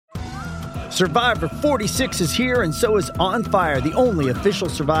Survivor 46 is here, and so is On Fire, the only official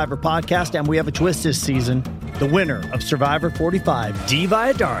Survivor podcast, and we have a twist this season. The winner of Survivor 45, Dee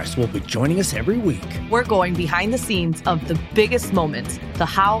Valladares, will be joining us every week. We're going behind the scenes of the biggest moments, the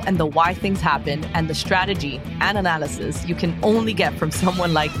how and the why things happen, and the strategy and analysis you can only get from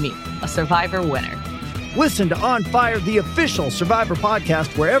someone like me, a Survivor winner. Listen to On Fire, the official Survivor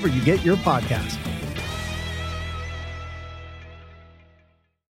podcast, wherever you get your podcast.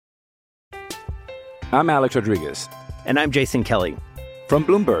 I'm Alex Rodriguez. And I'm Jason Kelly. From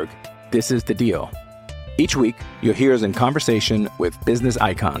Bloomberg, this is The Deal. Each week, you'll hear us in conversation with business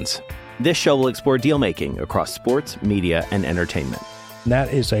icons. This show will explore deal-making across sports, media, and entertainment.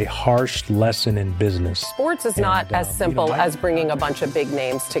 That is a harsh lesson in business. Sports is not as simple as bringing a bunch of big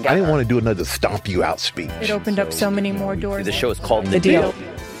names together. I didn't want to do another stomp you out speech. It opened up so many more doors. The show is called The Deal.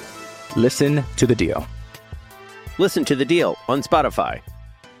 Listen to The Deal. Listen to The Deal on Spotify.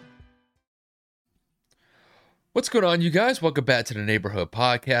 What's going on, you guys? Welcome back to the Neighborhood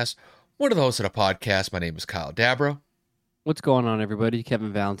Podcast. One of the hosts of the podcast. My name is Kyle Dabro. What's going on, everybody?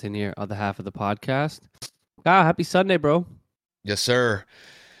 Kevin Valentin here on the half of the podcast. Happy Sunday, bro. Yes, sir.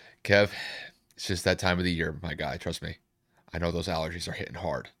 Kev, it's just that time of the year, my guy. Trust me. I know those allergies are hitting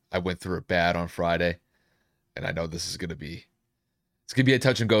hard. I went through it bad on Friday, and I know this is going to be a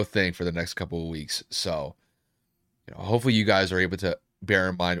touch and go thing for the next couple of weeks. So, hopefully you guys are able to bear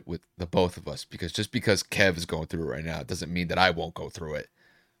in mind with the both of us, because just because Kev is going through it right now, it doesn't mean that I won't go through it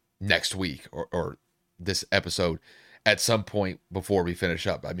next week or this episode at some point before we finish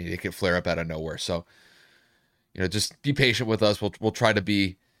up. I mean, it could flare up out of nowhere. So, just be patient with us. We'll try to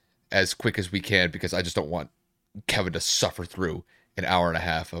be as quick as we can, because I just don't want Kevin to suffer through an hour and a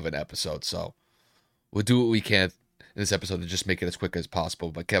half of an episode. So we'll do what we can in this episode to just make it as quick as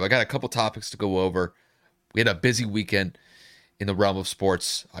possible. But Kev, I got a couple topics to go over. We had a busy weekend in the realm of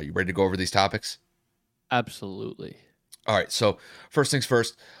sports. Are you ready to go over these topics? Absolutely. All right. So first things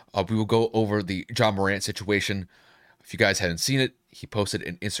first, we will go over the John Morant situation. If you guys hadn't seen it, he posted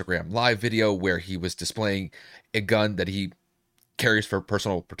an Instagram live video where he was displaying a gun that he carries for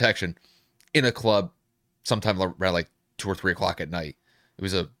personal protection in a club sometime around like 2 or 3 o'clock at night. It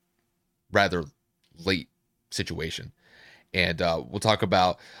was a rather late situation. And we'll talk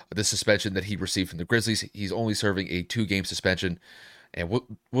about the suspension that he received from the Grizzlies. He's only serving a 2-game suspension, and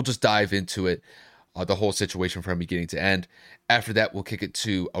we'll just dive into it, the whole situation from beginning to end. After that, we'll kick it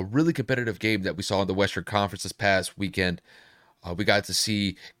to a really competitive game that we saw in the Western Conference this past weekend. We got to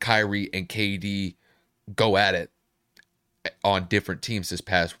see Kyrie and KD go at it on different teams this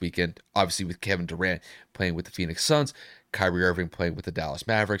past weekend. Obviously, with Kevin Durant playing with the Phoenix Suns, Kyrie Irving playing with the Dallas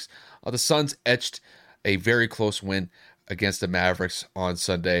Mavericks. The Suns etched a very close win against the Mavericks on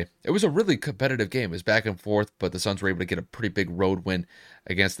Sunday. It was a really competitive game. It was back and forth, but the Suns were able to get a pretty big road win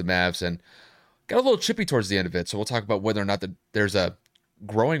against the Mavs and got a little chippy towards the end of it. So we'll talk about whether or not there's a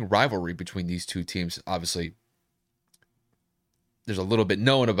growing rivalry between these two teams. Obviously, there's a little bit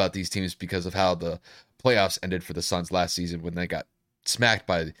known about these teams because of how the playoffs ended for the Suns last season when they got smacked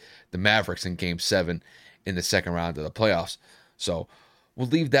by the Mavericks in Game 7 in the second round of the playoffs. So we'll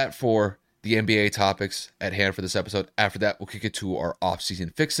leave that for the NBA topics at hand for this episode. After that, we'll kick it to our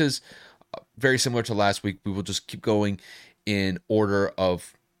off-season fixes. Very similar to last week, we will just keep going in order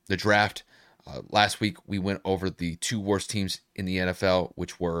of the draft. Last week, we went over the 2 worst teams in the NFL,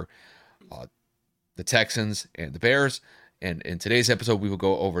 which were the Texans and the Bears. And in today's episode, we will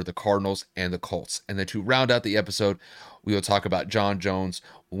go over the Cardinals and the Colts. And then to round out the episode, we will talk about John Jones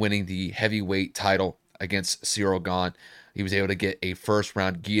winning the heavyweight title against Cyril Gane. He was able to get a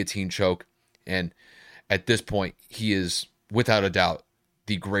first-round guillotine choke. And at this point, he is, without a doubt,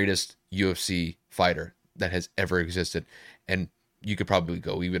 the greatest UFC fighter that has ever existed. And you could probably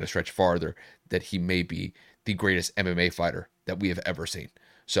go even a stretch farther that he may be the greatest MMA fighter that we have ever seen.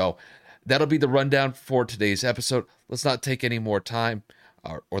 So that'll be the rundown for today's episode. Let's not take any more time,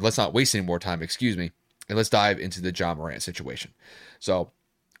 or let's not waste any more time, and let's dive into the John Morant situation. So,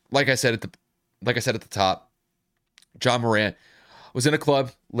 like I said at the top, John Morant was in a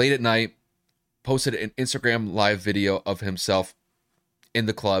club late at night, posted an Instagram live video of himself in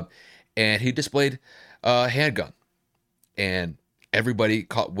the club, and he displayed a handgun. And everybody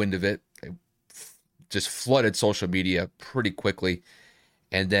caught wind of it. It just flooded social media pretty quickly.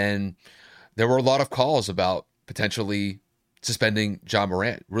 And then there were a lot of calls about potentially suspending John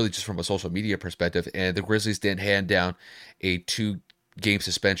Morant, really just from a social media perspective. And the Grizzlies didn't hand down a 2-game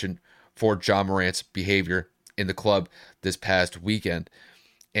suspension for John Morant's behavior in the club this past weekend.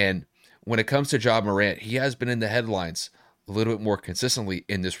 And when it comes to John Morant, he has been in the headlines a little bit more consistently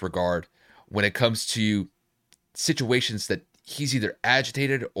in this regard when it comes to situations that he's either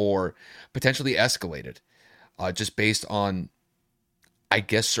agitated or potentially escalated, just based on, I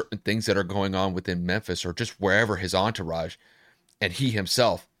guess, certain things that are going on within Memphis or just wherever his entourage and he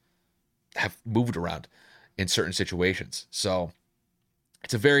himself have moved around in certain situations. So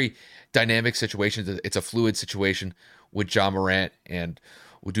it's a very dynamic situation. It's a fluid situation with Ja Morant, and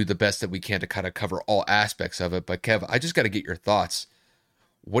we'll do the best that we can to kind of cover all aspects of it. But Kev, I just got to get your thoughts.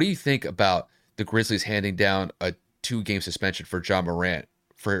 What do you think about the Grizzlies handing down a 2-game suspension for Ja Morant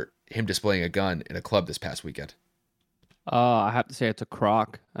for him displaying a gun in a club this past weekend? I have to say it's a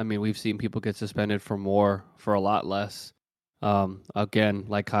crock. I mean, we've seen people get suspended for more, for a lot less. Again,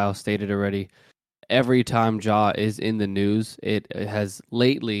 like Kyle stated already, every time Ja is in the news, it has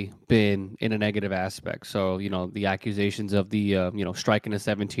lately been in a negative aspect. So, the accusations of the, striking a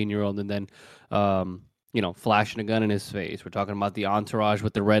 17-year-old and then, flashing a gun in his face. We're talking about the entourage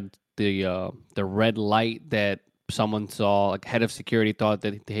with the red light that someone saw, like head of security thought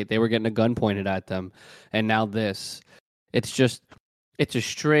that they were getting a gun pointed at them. And now this. It's a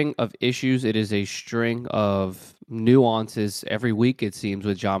string of issues. It is a string of nuances every week, it seems,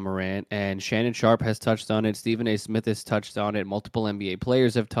 with Ja Morant. And Shannon Sharpe has touched on it. Stephen A. Smith has touched on it. Multiple NBA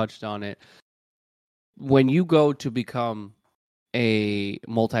players have touched on it. When you go to become a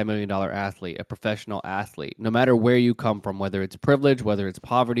multi-million-dollar athlete, a professional athlete, no matter where you come from, whether it's privilege, whether it's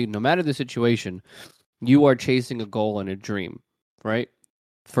poverty, no matter the situation, you are chasing a goal and a dream, right?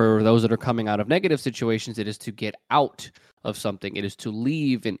 For those that are coming out of negative situations, it is to get out of something. It is to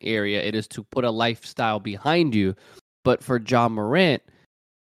leave an area. It is to put a lifestyle behind you. But for Ja Morant,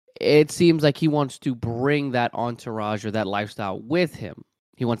 it seems like he wants to bring that entourage or that lifestyle with him.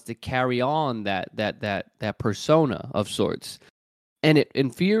 He wants to carry on that persona of sorts. And it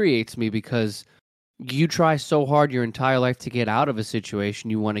infuriates me because you try so hard your entire life to get out of a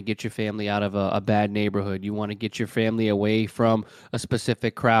situation. You want to get your family out of a bad neighborhood. You want to get your family away from a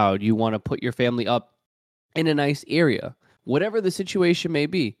specific crowd. You want to put your family up in a nice area, whatever the situation may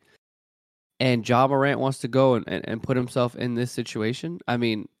be. And Ja Morant wants to go and put himself in this situation. I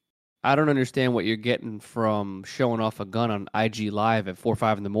mean, I don't understand what you're getting from showing off a gun on IG Live at 4 or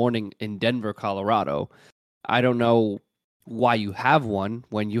 5 in the morning in Denver, Colorado. I don't know why you have one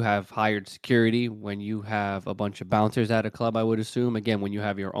when you have hired security, when you have a bunch of bouncers at a club, I would assume. Again, when you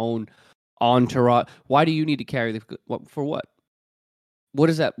have your own entourage, why do you need to carry for what? What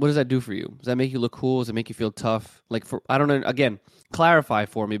does that do for you? Does that make you look cool? Does it make you feel tough? I don't know. Again, clarify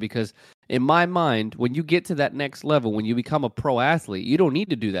for me, because in my mind, when you get to that next level, when you become a pro athlete, you don't need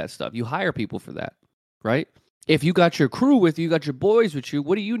to do that stuff. You hire people for that, right? If you got your crew with you, got your boys with you,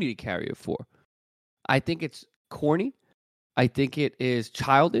 what do you need to carry it for? I think it's corny. I think it is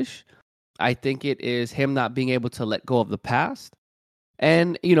childish. I think it is him not being able to let go of the past.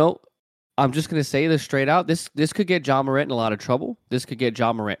 And, I'm just going to say this straight out. This could get Ja Morant in a lot of trouble. This could get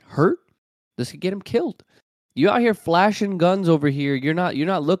Ja Morant hurt. This could get him killed. You out here flashing guns over here. You're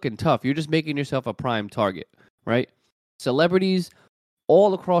not looking tough. You're just making yourself a prime target, right? Celebrities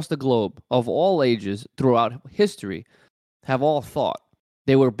all across the globe of all ages throughout history have all thought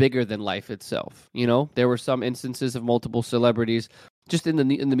they were bigger than life itself. There were some instances of multiple celebrities just in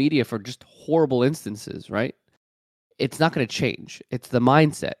the media for just horrible instances, right? It's not going to change. It's the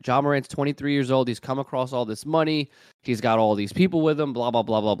mindset. Ja Morant's 23 years old. He's come across all this money. He's got all these people with him, blah, blah,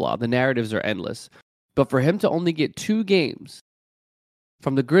 blah, blah, blah. The narratives are endless. But for him to only get 2 games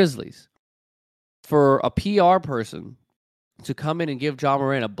from the Grizzlies, for a PR person to come in and give Ja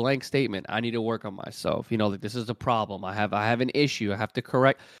Morant a blank statement, I need to work on myself. This is a problem. I have an issue. I have to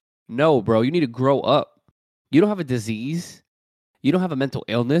correct. No, bro, you need to grow up. You don't have a disease. You don't have a mental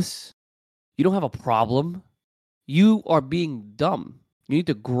illness. You don't have a problem. You are being dumb. You need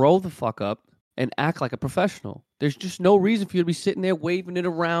to grow the fuck up and act like a professional. There's just no reason for you to be sitting there waving it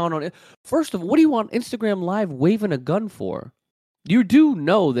around on it. First of all, what do you want Instagram Live waving a gun for? You do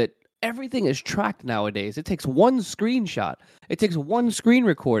know that everything is tracked nowadays. It takes one screenshot. It takes one screen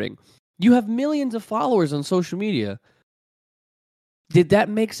recording. You have millions of followers on social media. Did that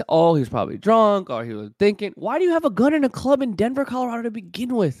make sense? Oh, he was probably drunk, or he was thinking. Why do you have a gun in a club in Denver, Colorado to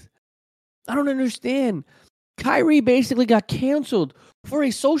begin with? I don't understand. Kyrie basically got canceled for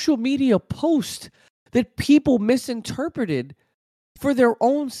a social media post that people misinterpreted for their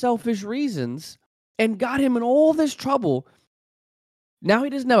own selfish reasons and got him in all this trouble. Now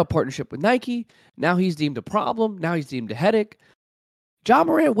he doesn't have a partnership with Nike. Now he's deemed a problem. Now he's deemed a headache. Ja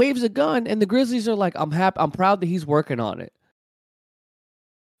Morant waves a gun, and the Grizzlies are like, I'm happy. I'm proud that he's working on it.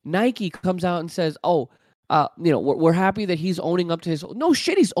 Nike comes out and says, we're happy that he's owning up to his... No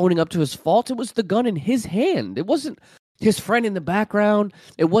shit, he's owning up to his fault. It was the gun in his hand. It wasn't his friend in the background.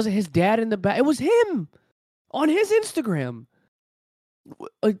 It wasn't his dad in the back. It was him on his Instagram.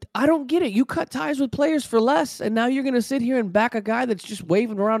 I don't get it. You cut ties with players for less, and now you're going to sit here and back a guy that's just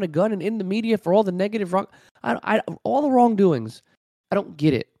waving around a gun and in the media for all the negative all the wrongdoings. I don't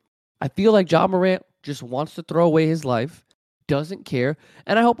get it. I feel like Ja Morant just wants to throw away his life, doesn't care,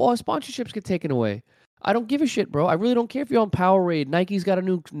 and I hope all his sponsorships get taken away. I don't give a shit, bro. I really don't care if you're on Powerade. Nike's got a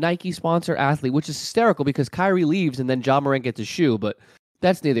new Nike sponsor athlete, which is hysterical because Kyrie leaves and then Ja Morant gets a shoe, but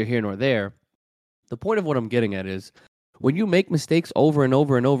that's neither here nor there. The point of what I'm getting at is when you make mistakes over and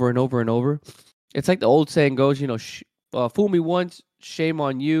over and over and over and over, it's like the old saying goes, fool me once, shame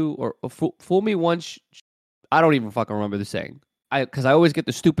on you, or fool me once. I don't even fucking remember the saying. Because I always get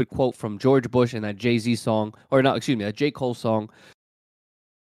the stupid quote from George Bush in that Jay-Z song, that J. Cole song.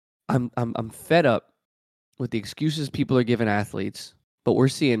 I'm fed up with the excuses people are giving athletes, but we're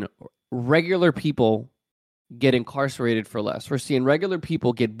seeing regular people get incarcerated for less. We're seeing regular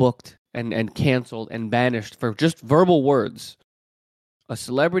people get booked and canceled and banished for just verbal words. A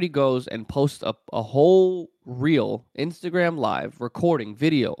celebrity goes and posts a whole reel, Instagram live, recording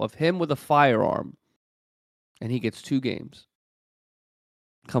video of him with a firearm, and he gets 2 games.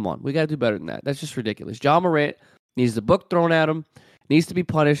 Come on, we got to do better than that. That's just ridiculous. Ja Morant needs the book thrown at him, needs to be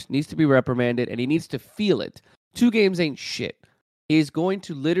punished, needs to be reprimanded, and he needs to feel it. 2 games ain't shit. He is going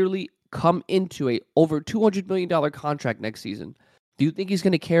to literally come into a over $200 million contract next season. Do you think he's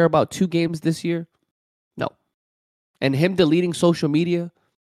going to care about 2 games this year? No. And him deleting social media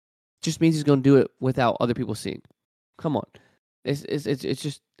just means he's going to do it without other people seeing. Come on.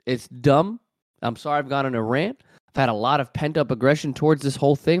 It's dumb. I'm sorry I've gone on a rant. I've had a lot of pent-up aggression towards this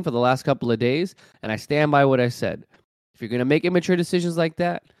whole thing for the last couple of days, and I stand by what I said. If you're going to make immature decisions like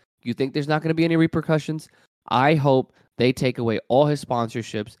that, you think there's not going to be any repercussions? I hope they take away all his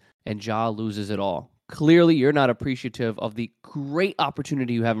sponsorships and Ja loses it all. Clearly, you're not appreciative of the great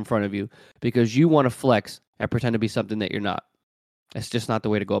opportunity you have in front of you because you want to flex and pretend to be something that you're not. That's just not the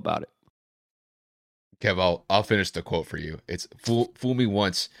way to go about it. Kev, I'll finish the quote for you. It's fool me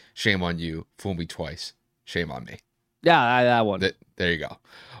once, shame on you. Fool me twice, shame on me. Yeah, that one. There you go.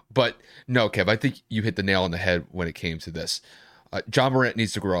 But no, Kev, I think you hit the nail on the head when it came to this. Ja Morant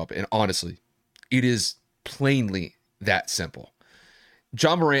needs to grow up, and honestly, it is plainly that simple.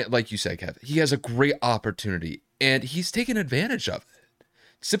 Ja Morant, like you said, Kev, he has a great opportunity, and he's taken advantage of it.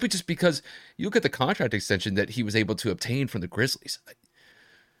 Simply just because you look at the contract extension that he was able to obtain from the Grizzlies.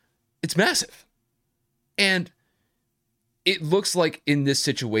 It's massive. And it looks like in this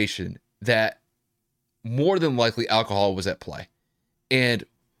situation that more than likely alcohol was at play. And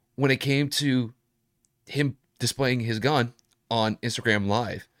when it came to him displaying his gun on Instagram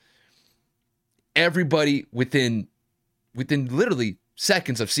Live, everybody within literally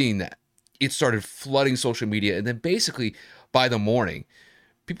seconds of seeing that, it started flooding social media. And then basically by the morning,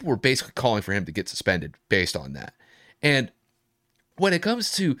 people were basically calling for him to get suspended based on that. And when it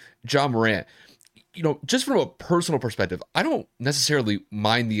comes to Ja Morant, just from a personal perspective, I don't necessarily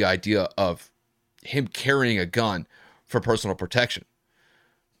mind the idea of him carrying a gun for personal protection.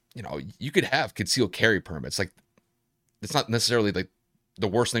 You could have concealed carry permits. Like, it's not necessarily like the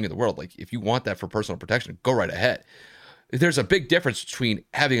worst thing in the world. Like, if you want that for personal protection, go right ahead. There's a big difference between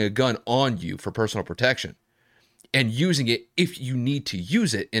having a gun on you for personal protection and using it if you need to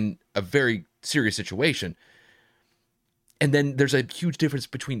use it in a very serious situation. And then there's a huge difference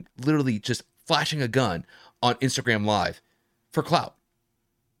between literally just flashing a gun on Instagram Live for clout,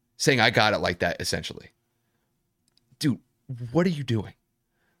 saying I got it like that, essentially. Dude, what are you doing?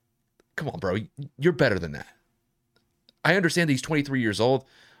 Come on, bro. You're better than that. I understand that he's 23 years old,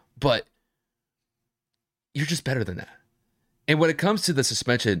 but you're just better than that. And when it comes to the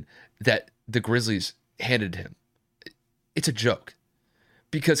suspension that the Grizzlies handed him, it's a joke.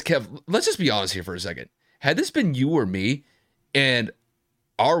 Because, Kev, let's just be honest here for a second. Had this been you or me and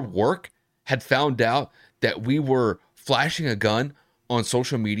our work had found out that we were flashing a gun on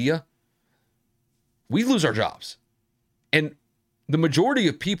social media, we lose our jobs. And the majority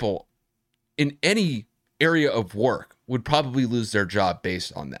of people in any area of work would probably lose their job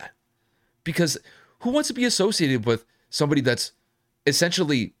based on that. Because who wants to be associated with somebody that's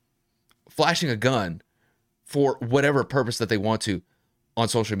essentially flashing a gun for whatever purpose that they want to on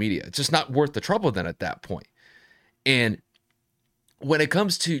social media? It's just not worth the trouble then at that point. And when it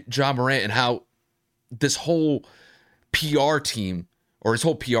comes to Ja Morant and how this whole PR team or his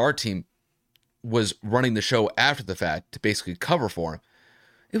whole PR team was running the show after the fact to basically cover for him,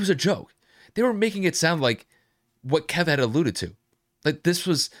 it was a joke. They were making it sound like what Kev had alluded to. Like this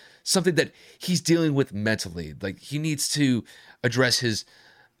was something that he's dealing with mentally. Like he needs to address his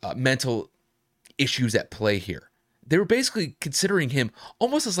mental issues at play here. They were basically considering him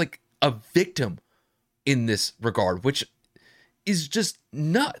almost as like a victim in this regard, which is just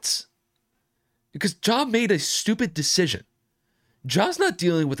nuts. Because Ja made a stupid decision. Ja's not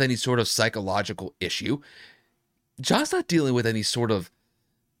dealing with any sort of psychological issue. Ja's not dealing with any sort of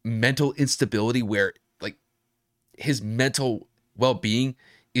mental instability where like his mental well-being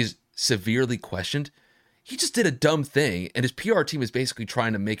is severely questioned. He just did a dumb thing, and his PR team is basically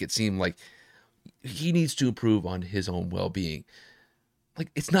trying to make it seem like he needs to improve on his own well-being. Like,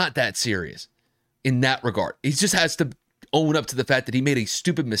 it's not that serious in that regard. He just has to own up to the fact that he made a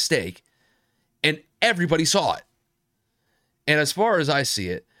stupid mistake, and everybody saw it. And as far as I see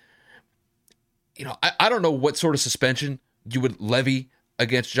it, I don't know what sort of suspension you would levy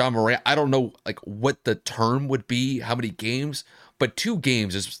against Ja Morant. I don't know like what the term would be, how many games, but 2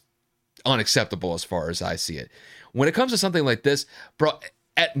 games is unacceptable as far as I see it. When it comes to something like this, bro,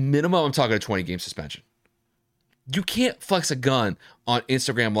 at minimum, I'm talking a 20-game suspension. You can't flex a gun on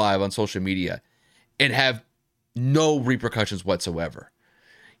Instagram Live on social media and have no repercussions whatsoever.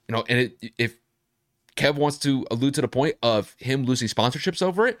 And if Kev wants to allude to the point of him losing sponsorships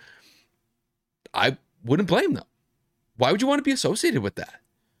over it, I wouldn't blame them. Why would you want to be associated with that?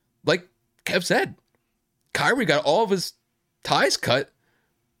 Like Kev said, Kyrie got all of his ties cut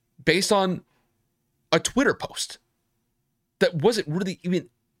based on a Twitter post that wasn't really even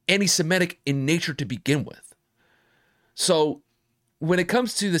anti-Semitic in nature to begin with. So when it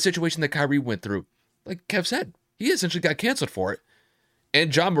comes to the situation that Kyrie went through, like Kev said, he essentially got canceled for it.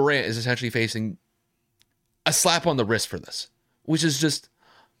 And Ja Morant is essentially facing a slap on the wrist for this, which is just,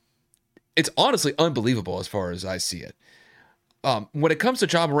 it's honestly unbelievable as far as I see it. When it comes to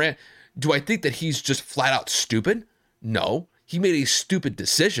Ja Morant, do I think that he's just flat out stupid? No. He made a stupid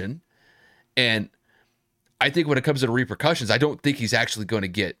decision. And I think when it comes to the repercussions, I don't think he's actually going to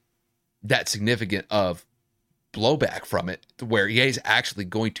get that significant of blowback from it, where he is actually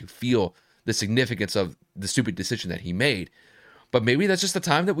going to feel the significance of the stupid decision that he made. But maybe that's just the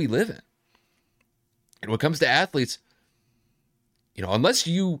time that we live in. And when it comes to athletes, unless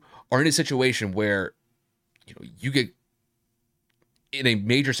you are in a situation where, you get in a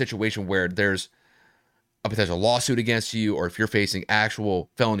major situation where there's a potential lawsuit against you, or if you're facing actual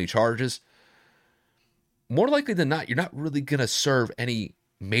felony charges, more likely than not, you're not really going to serve any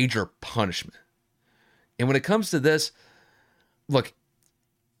major punishment. And when it comes to this, look,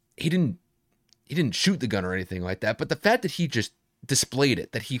 he didn't shoot the gun or anything like that, but the fact that he just displayed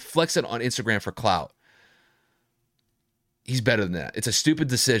it, that he flexed it on Instagram for clout, he's better than that. It's a stupid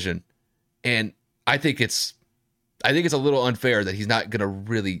decision, and I think it's a little unfair that he's not going to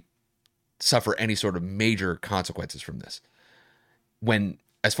really suffer any sort of major consequences from this. When,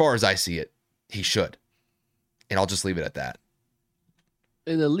 as far as I see it, he should. And I'll just leave it at that.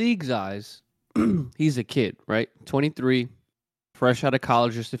 In the league's eyes, he's a kid, right? 23, fresh out of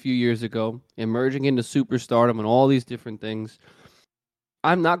college just a few years ago, emerging into superstardom and all these different things.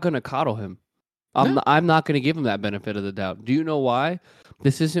 I'm not going to coddle him. I'm not going to give him that benefit of the doubt. Do you know why?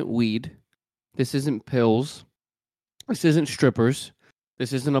 This isn't weed. This isn't pills. This isn't strippers.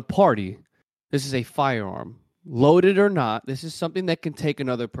 This isn't a party. This is a firearm. Loaded or not, this is something that can take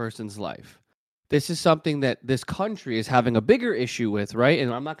another person's life. This is something that this country is having a bigger issue with, right?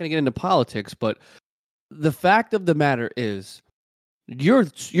 And I'm not going to get into politics, but the fact of the matter is, you're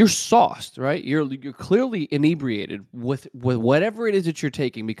sauced, right? You're clearly inebriated with whatever it is that you're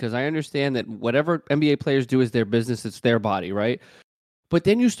taking, because I understand that whatever NBA players do is their business, it's their body, right? But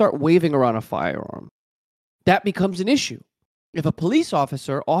then you start waving around a firearm. That becomes an issue. If a police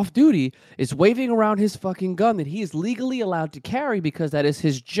officer off duty is waving around his fucking gun that he is legally allowed to carry because that is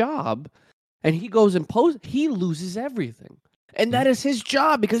his job, and he goes and he loses everything. And that is his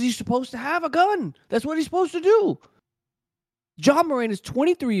job because he's supposed to have a gun. That's what he's supposed to do. Ja Morant is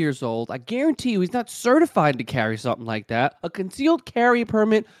 23 years old. I guarantee you he's not certified to carry something like that. A concealed carry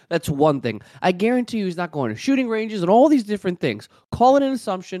permit, that's one thing. I guarantee you he's not going to shooting ranges and all these different things. Call it an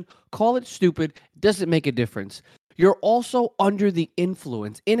assumption, call it stupid, doesn't make a difference. You're also under the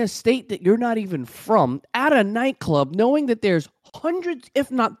influence in a state that you're not even from, at a nightclub, knowing that there's hundreds, if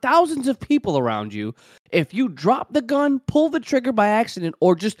not thousands of people around you. If you drop the gun, pull the trigger by accident,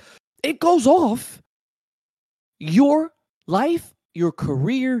 or just it goes off, your life, your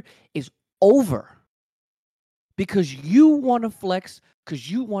career is over. Because you want to flex,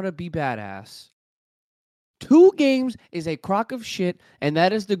 because you want to be badass. 2 games is a crock of shit, and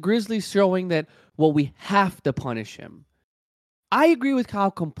that is the Grizzlies showing that, well, we have to punish him. I agree with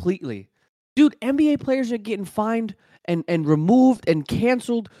Kyle completely. Dude, NBA players are getting fined and removed and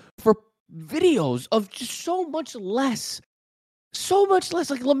canceled for videos of just so much less. So much less.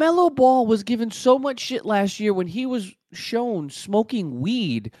 Like LaMelo Ball was given so much shit last year when he was shown smoking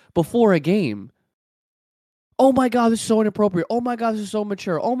weed before a game. Oh my God, this is so inappropriate. Oh my God, this is so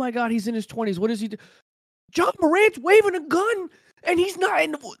mature. Oh my God, he's in his 20s. What does he do? John Morant's waving a gun, and he's not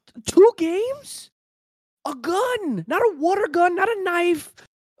in 2 games? A gun, not a water gun, not a knife,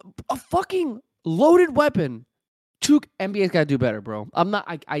 a fucking loaded weapon. NBA's got to do better, bro.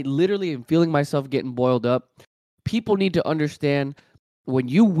 I literally am feeling myself getting boiled up. People need to understand when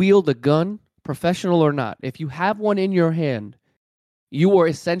you wield a gun, professional or not, if you have one in your hand, you are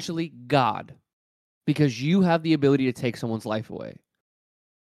essentially God because you have the ability to take someone's life away.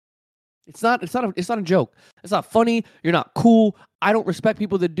 It's not a joke. It's not funny. You're not cool. I don't respect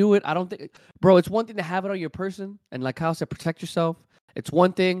people that do it. I don't think, bro, it's one thing to have it on your person and like Kyle said, protect yourself. It's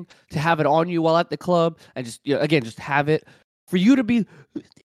one thing to have it on you while at the club and just, again, just have it. For you to be,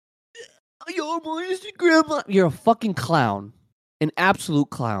 yo, my Instagram, you're a fucking clown, an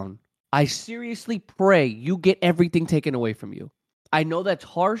absolute clown. I seriously pray you get everything taken away from you. I know that's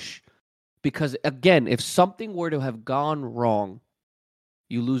harsh because, again, if something were to have gone wrong,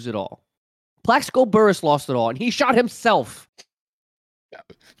 you lose it all. Plaxico Burress lost it all, and he shot himself.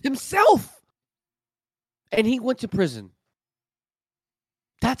 Himself! And he went to prison.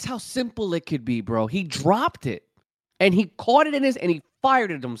 That's how simple it could be, bro. He dropped it, and he caught it in his, and he fired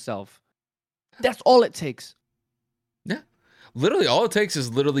it himself. That's all it takes. Yeah. Literally, all it takes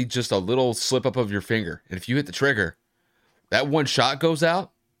is literally just a little slip up of your finger. And if you hit the trigger, that one shot goes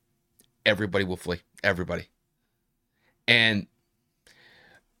out, everybody will flee. Everybody. And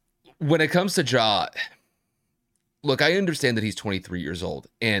when it comes to Ja, look, I understand that he's 23 years old.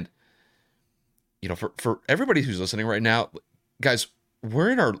 And, for everybody who's listening right now, guys, we're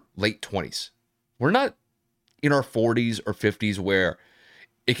in our late 20s. We're not in our 40s or 50s where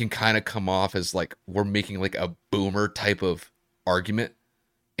it can kind of come off as like we're making like a boomer type of argument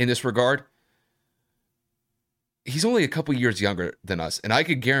in this regard. He's only a couple years younger than us. And I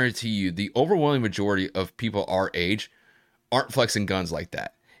could guarantee you the overwhelming majority of people our age aren't flexing guns like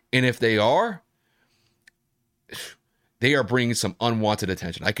that. And if they are bringing some unwanted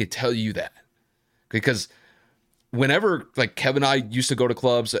attention. I could tell you that. Because whenever like Kevin and I used to go to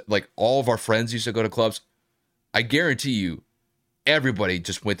clubs, like all of our friends used to go to clubs, I guarantee you everybody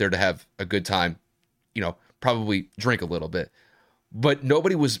just went there to have a good time, probably drink a little bit. But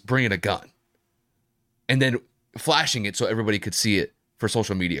nobody was bringing a gun and then flashing it so everybody could see it for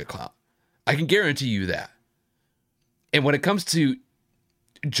social media clout. I can guarantee you that. And when it comes to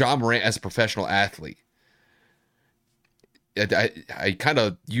John Morant as a professional athlete, I kind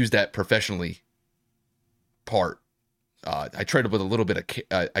of use that professionally part. I tried with a little bit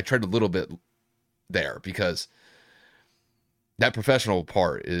I tried a little bit there because that professional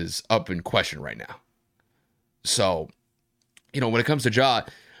part is up in question right now. So, when it comes to Ja,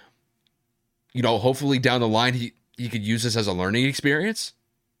 hopefully down the line he could use this as a learning experience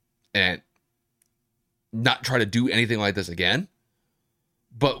and not try to do anything like this again.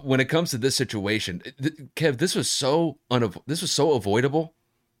 But when it comes to this situation, Kev, this was so avoidable.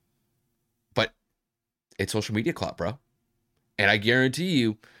 But it's social media clout, bro. And I guarantee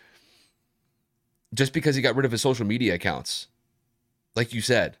you, just because he got rid of his social media accounts, like you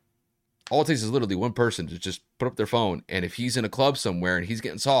said, all it takes is literally one person to just put up their phone. And if he's in a club somewhere and he's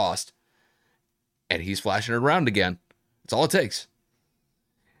getting sauced and he's flashing it around again, that's all it takes.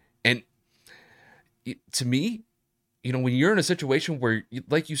 And to me, when you're in a situation where,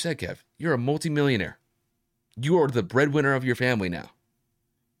 like you said, Kev, you're a multimillionaire. You are the breadwinner of your family now.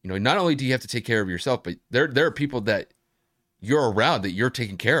 Not only do you have to take care of yourself, but there are people that you're around that you're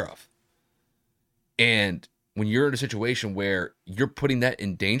taking care of. And when you're in a situation where you're putting that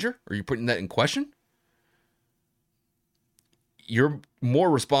in danger or you're putting that in question, you're more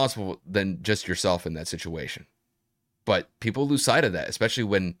responsible than just yourself in that situation. But people lose sight of that, especially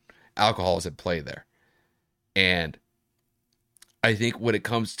when alcohol is at play there. And I think when it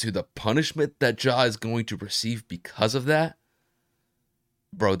comes to the punishment that Ja is going to receive because of that,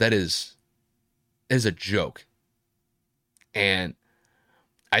 bro, that is a joke. And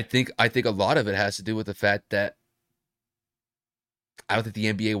I think a lot of it has to do with the fact that I don't think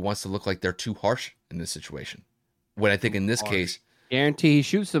the NBA wants to look like they're too harsh in this situation. When I think in this case, guarantee he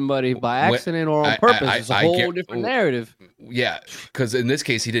shoots somebody by accident or on purpose. It's a whole different narrative. Yeah, because in this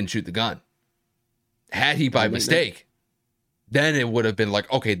case, he didn't shoot the gun. Had he by mistake, then it would have been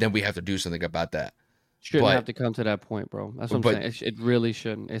like, okay, then we have to do something about that. Shouldn't have to come to that point, bro. That's what I'm saying. It really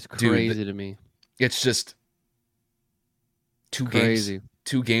shouldn't. It's crazy to me. It's just two games,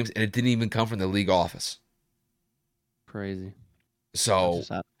 and it didn't even come from the league office. Crazy. So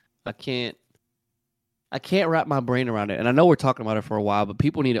I can't wrap my brain around it. And I know we're talking about it for a while, but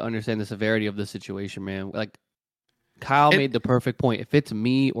people need to understand the severity of the situation, man. Like Kyle made the perfect point. If it's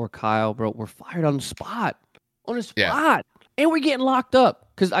me or Kyle, bro, we're fired on the spot. on the spot. And we're getting locked up.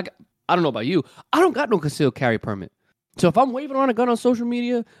 Because I don't know about you. I don't got no concealed carry permit. So if I'm waving around a gun on social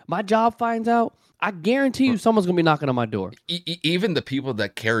media, my job finds out, I guarantee you someone's going to be knocking on my door. Even the people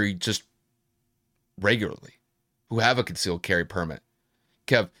that carry just regularly, who have a concealed carry permit,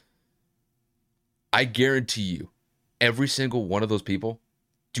 Kev, I guarantee you, every single one of those people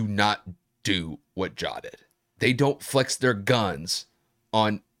do not do what Ja did. They don't flex their guns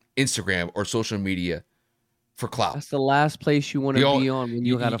on Instagram or social media for clout. That's the last place you want to be on when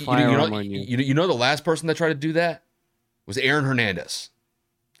you got a firearm on you. You know the last person that tried to do that was Aaron Hernandez.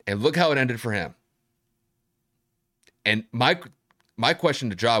 And look how it ended for him. And my question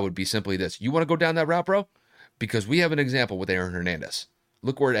to Ja would be simply this. You want to go down that route, bro? Because we have an example with Aaron Hernandez.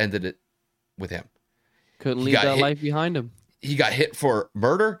 Look where it ended with him. Couldn't leave that life behind him. He got hit for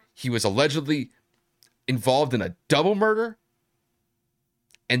murder. He was allegedly involved in a double murder.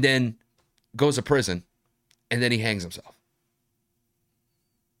 And then goes to prison. And then he hangs himself.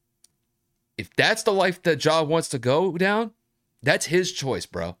 If that's the life that Ja wants to go down, that's his choice,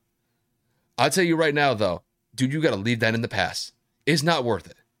 bro. I'll tell you right now, though, dude, you got to leave that in the past. It's not worth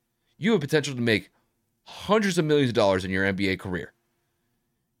it. You have potential to make hundreds of millions of dollars in your NBA career.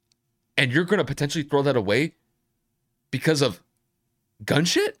 And you're going to potentially throw that away because of gun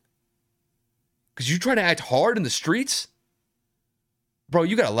shit? Because you try to act hard in the streets? Bro,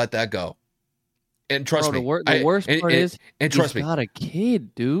 you got to let that go. And trust me. The worst part is and trust he's got a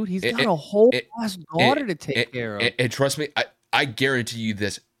kid, dude. He's got a whole ass daughter to take care of. And trust me, I guarantee you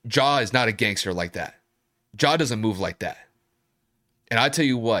this. Ja is not a gangster like that. Ja doesn't move like that. And I tell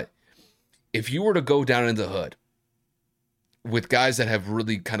you what, if you were to go down in the hood with guys that have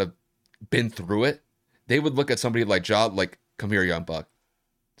really kind of been through it, they would look at somebody like Ja like, come here, young buck.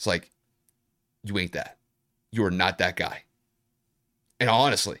 It's like, you ain't that. You are not that guy. And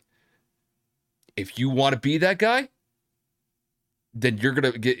honestly, if you want to be that guy, then you're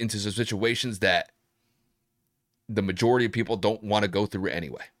going to get into some situations that the majority of people don't want to go through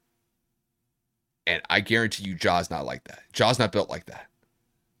anyway. And I guarantee you, Ja's not like that. Ja's not built like that.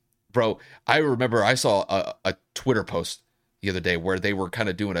 Bro, I remember I saw a Twitter post the other day where they were kind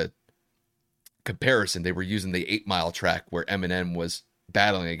of doing a comparison. They were using the 8 Mile track where Eminem was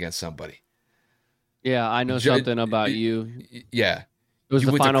battling against somebody. Yeah, I know something about you. Yeah. It was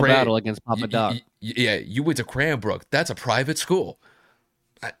the final battle against Papa Doc. Yeah, you went to Cranbrook. That's a private school.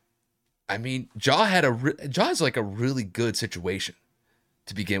 I mean, Ja's like a really good situation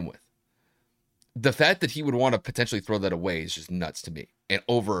to begin with. The fact that he would want to potentially throw that away is just nuts to me. And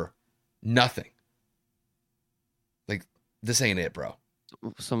over nothing. Like, this ain't it, bro.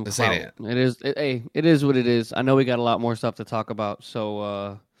 This ain't it. It is what it is. I know we got a lot more stuff to talk about,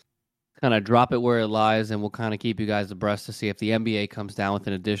 so kind of drop it where it lies, and we'll kind of keep you guys abreast to see if the NBA comes down with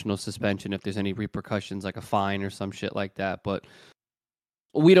an additional suspension, if there's any repercussions like a fine or some shit like that. But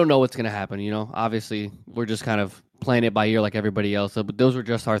we don't know what's going to happen, you know. Obviously, we're just kind of playing it by ear like everybody else. But those were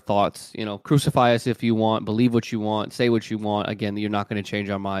just our thoughts. You know, crucify us if you want, believe what you want, say what you want. Again, you're not going to change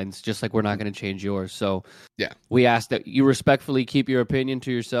our minds, just like we're not going to change yours. So yeah, we ask that you respectfully keep your opinion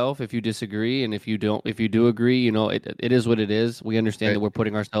to yourself if you disagree. And if you do agree, you know, it is what it is. We understand that we're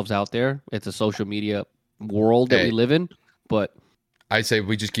putting ourselves out there. It's a social media world that we live in. But I say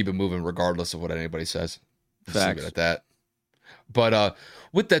we just keep it moving regardless of what anybody says. Facts. Just leave it at that. But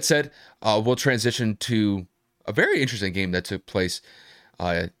with that said, we'll transition to a very interesting game that took place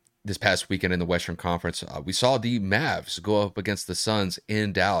this past weekend in the Western Conference. We saw the Mavs go up against the Suns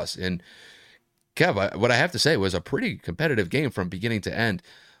in Dallas. And, Kev, what I have to say was a pretty competitive game from beginning to end.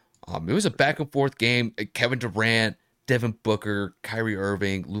 It was a back-and-forth game. Kevin Durant, Devin Booker, Kyrie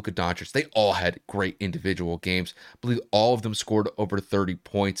Irving, Luka Doncic, they all had great individual games. I believe all of them scored over 30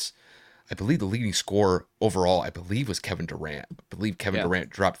 points. I believe the leading scorer overall, was Kevin Durant. I believe Kevin Durant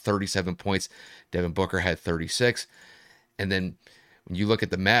dropped 37 points. Devin Booker had 36. And then when you look at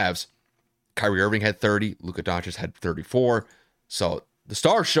the Mavs, Kyrie Irving had 30. Luka Doncic had 34. So the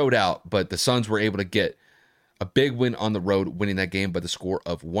stars showed out, but the Suns were able to get a big win on the road, winning that game by the score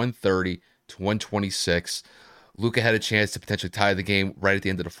of 130 to 126. Luka had a chance to potentially tie the game right at the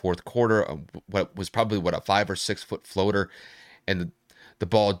end of the fourth quarter. What was probably a 5 or 6 foot floater. And the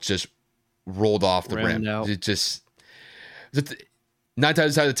ball just rolled off the rim. It just 9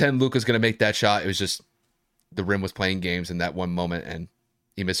 times out of 10, Luka's going to make that shot. It was just the rim was playing games in that one moment, and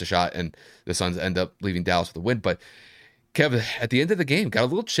he missed a shot, and the Suns end up leaving Dallas with a win. But Kevin, at the end of the game, got a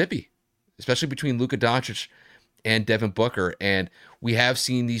little chippy, especially between Luka Doncic and Devin Booker. And we have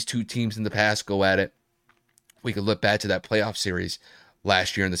seen these two teams in the past go at it. We could look back to that playoff series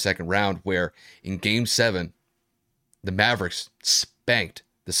last year in the second round, where in Game 7, the Mavericks spanked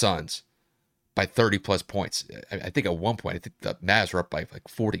the Suns by 30 plus points. I think at one point, I think the Mavs were up by like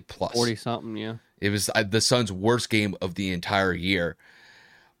 40 plus. 40 something, yeah. It was the Suns' worst game of the entire year.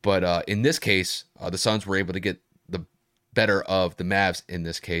 But in this case, the Suns were able to get the better of the Mavs in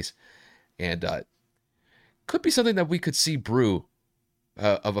this case. And could be something that we could see brew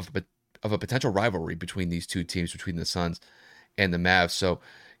of a potential rivalry between these two teams, between the Suns and the Mavs. So,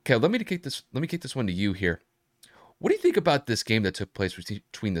 Kev, let me kick this one to you here. What do you think about this game that took place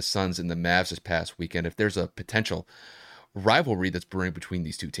between the Suns and the Mavs this past weekend? If there's a potential rivalry that's brewing between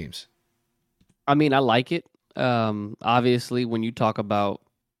these two teams? I mean, I like it. Obviously, when you talk about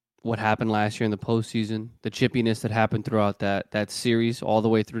what happened last year in the postseason, the chippiness that happened throughout that series all the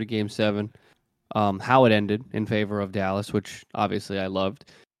way through to Game 7, how it ended in favor of Dallas, which obviously I loved.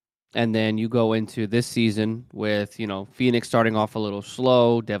 And then you go into this season with, Phoenix starting off a little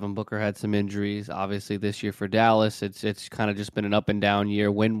slow. Devin Booker had some injuries. Obviously, this year for Dallas, it's kind of just been an up and down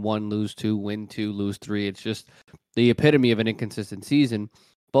year. Win 1, lose 2, win 2, lose 3. It's just the epitome of an inconsistent season.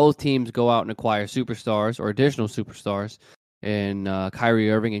 Both teams go out and acquire superstars or additional superstars in Kyrie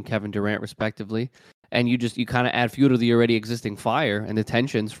Irving and Kevin Durant, respectively. And you kind of add fuel to the already existing fire and the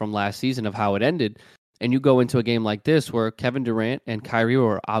tensions from last season of how it ended. And you go into a game like this where Kevin Durant and Kyrie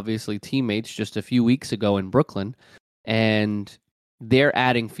were obviously teammates just a few weeks ago in Brooklyn, and they're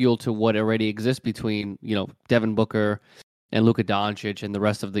adding fuel to what already exists between, Devin Booker and Luka Doncic and the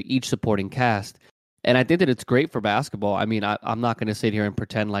rest of each supporting cast. And I think that it's great for basketball. I mean, I'm not going to sit here and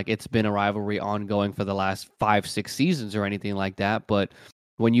pretend like it's been a rivalry ongoing for the last 5-6 seasons or anything like that. But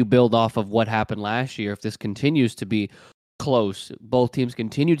when you build off of what happened last year, if this continues to be close, both teams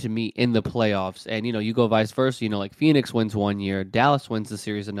continue to meet in the playoffs, and you go vice versa, like Phoenix wins one year, Dallas wins the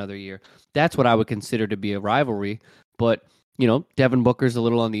series another year. That's what I would consider to be a rivalry. But Devin Booker's a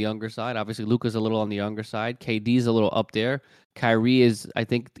little on the younger side. Obviously, Luka's a little on the younger side. KD's a little up there. Kyrie is, I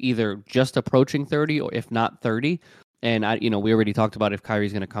think, either just approaching 30 or if not 30. And we already talked about if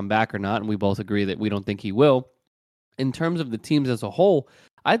Kyrie's going to come back or not, and we both agree that we don't think he will. In terms of the teams as a whole,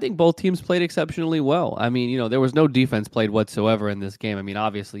 I think both teams played exceptionally well. I mean, there was no defense played whatsoever in this game. I mean,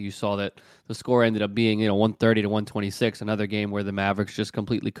 obviously, you saw that the score ended up being, 130 to 126, another game where the Mavericks just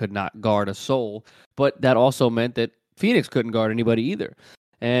completely could not guard a soul. But that also meant that Phoenix couldn't guard anybody either.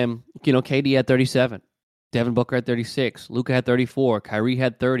 And, KD had 37. Devin Booker had 36. Luka had 34. Kyrie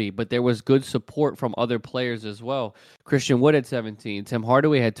had 30. But there was good support from other players as well. Christian Wood had 17. Tim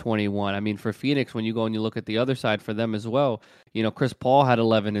Hardaway had 21. I mean, for Phoenix, when you go and you look at the other side for them as well, Chris Paul had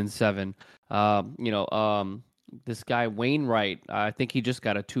 11 and 7. This guy Wainwright, I think he just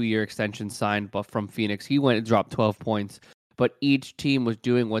got a 2-year extension signed from Phoenix. He went and dropped 12 points. But each team was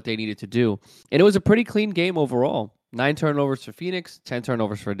doing what they needed to do. And it was a pretty clean game overall. 9 turnovers for Phoenix, 10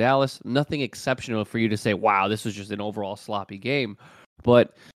 turnovers for Dallas. Nothing exceptional for you to say, wow, this was just an overall sloppy game.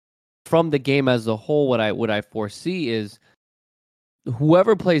 But from the game as a whole, what I foresee is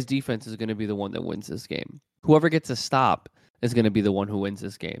whoever plays defense is going to be the one that wins this game. Whoever gets a stop is going to be the one who wins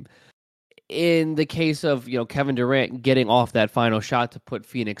this game. In the case of, Kevin Durant getting off that final shot to put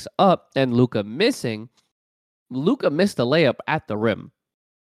Phoenix up and Luka missing, Luka missed a layup at the rim.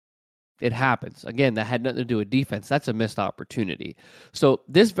 It happens. Again, that had nothing to do with defense. That's a missed opportunity. So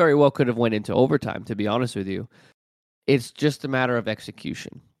this very well could have went into overtime, to be honest with you. It's just a matter of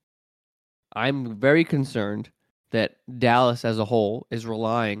execution. I'm very concerned that Dallas as a whole is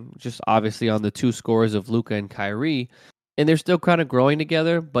relying just obviously on the 2 scores of Luka and Kyrie, and they're still kind of growing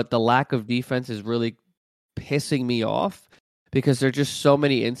together, but the lack of defense is really pissing me off because there are just so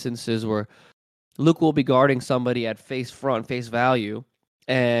many instances where Luka will be guarding somebody at face value,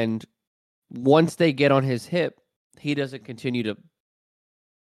 and once they get on his hip, he doesn't continue to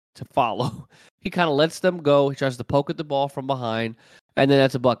follow. He kind of lets them go. He tries to poke at the ball from behind, and then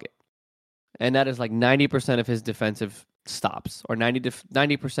that's a bucket. And that is like 90% of his defensive stops or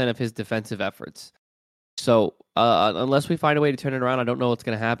 90% of his defensive efforts. So unless we find a way to turn it around, I don't know what's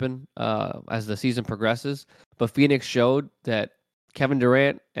going to happen as the season progresses. But Phoenix showed that Kevin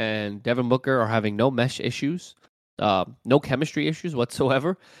Durant and Devin Booker are having no mesh issues, no chemistry issues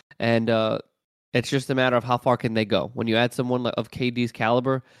whatsoever. And it's just a matter of how far can they go. When you add someone of KD's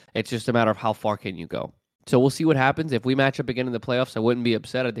caliber, it's just a matter of how far can you go. So we'll see what happens. If we match up again in the playoffs, I wouldn't be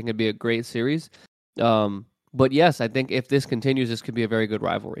upset. I think it'd be a great series. But yes, I think if this continues, this could be a very good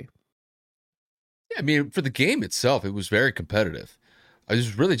rivalry. Yeah, I mean, for the game itself, it was very competitive. It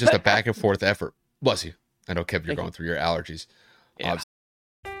was really just a back and forth effort. Bless you. I know, Kev, you're going through your allergies. Yeah.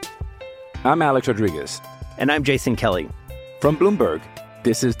 I'm Alex Rodriguez. And I'm Jason Kelly. From Bloomberg,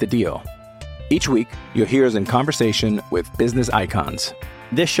 this is The Deal. Each week, you'll hear us in conversation with business icons.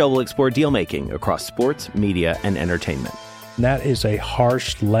 This show will explore deal-making across sports, media, and entertainment. And that is a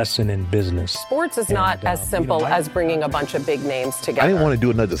harsh lesson in business. Sports is not as simple as bringing a bunch of big names together. I didn't want to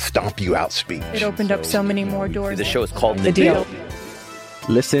do another stomp you out speech. It opened up so many more doors. The show is called The Deal.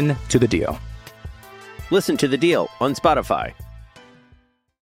 Listen to the deal. Listen to the deal on Spotify.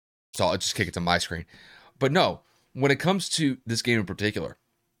 So I'll just kick it to my screen. But no, when it comes to this game in particular,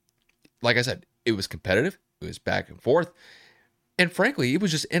 like I said, it was competitive. It was back and forth. And frankly, it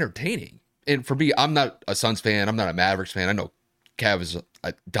was just entertaining. And for me, I'm not a Suns fan. I'm not a Mavericks fan. I know Cav is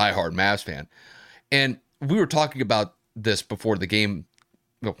a diehard Mavs fan. And we were talking about this before the game.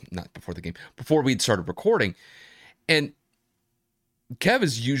 Well, not before the game. Before we'd started recording. And Kev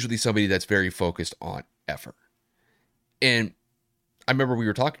is usually somebody that's very focused on effort. And I remember we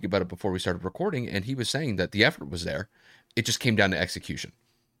were talking about it before we started recording, and he was saying that the effort was there. It just came down to execution.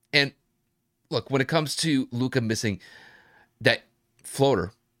 And look, when it comes to Luka missing that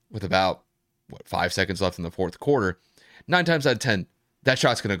floater with about 5 seconds left in the fourth quarter, 9 times out of 10, that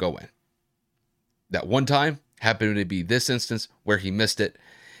shot's going to go in. That one time happened to be this instance where he missed it,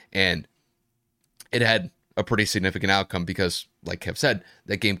 and it had a pretty significant outcome because, like Kev said,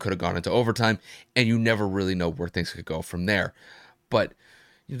 that game could have gone into overtime, and you never really know where things could go from there. But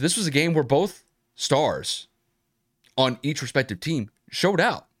this was a game where both stars on each respective team showed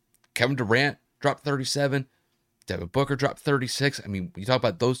out. Kevin Durant dropped 37. Devin Booker dropped 36. I mean, when you talk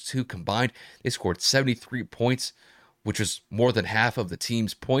about those two combined, they scored 73 points, which was more than half of the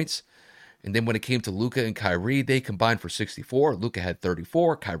team's points. And then when it came to Luka and Kyrie, they combined for 64. Luka had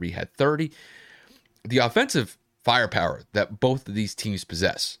 34. Kyrie had 30. The offensive firepower that both of these teams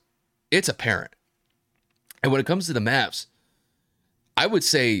possess, it's apparent. And when it comes to the Mavs, I would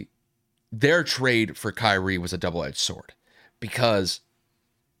say their trade for Kyrie was a double-edged sword because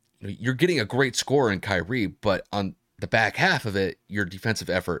you're getting a great scorer in Kyrie, but on the back half of it, your defensive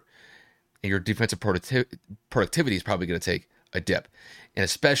effort and your defensive productivity is probably going to take a dip, and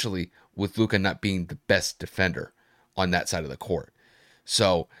especially with Luka not being the best defender on that side of the court.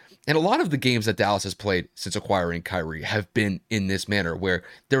 So, and a lot of the games that Dallas has played since acquiring Kyrie have been in this manner where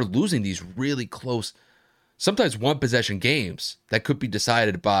they're losing these really close, sometimes one-possession games that could be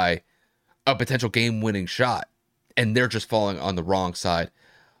decided by a potential game-winning shot, and they're just falling on the wrong side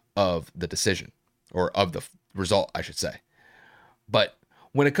of the decision, or of the result, I should say. But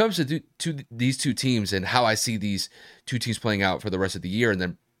when it comes to these two teams and how I see these two teams playing out for the rest of the year and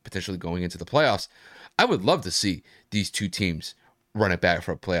then potentially going into the playoffs, I would love to see these two teams run it back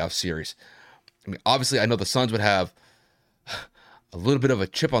for a playoff series. I mean, obviously, I know the Suns would have a little bit of a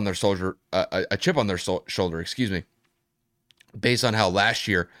chip on their shoulder, based on how last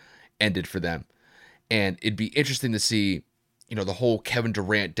year ended for them. And it'd be interesting to see, the whole Kevin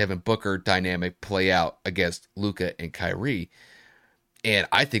Durant, Devin Booker dynamic play out against Luka and Kyrie. And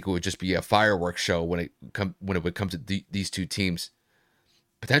I think it would just be a fireworks show when it would come to these two teams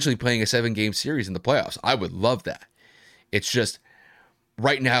potentially playing a 7-game series in the playoffs. I would love that. It's just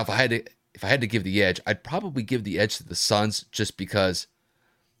right now, if I had to give the edge, I'd probably give the edge to the Suns just because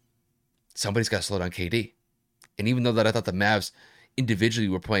somebody's got to slow down KD. And even though that I thought the Mavs individually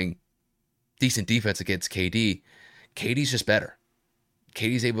were playing decent defense against KD, KD's just better.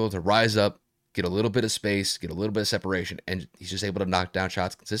 KD's able to rise up, get a little bit of space, get a little bit of separation, and he's just able to knock down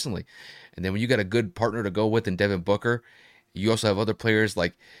shots consistently. And then when you got a good partner to go with in Devin Booker, you also have other players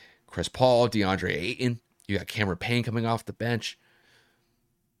like Chris Paul, DeAndre Ayton. You got Cameron Payne coming off the bench.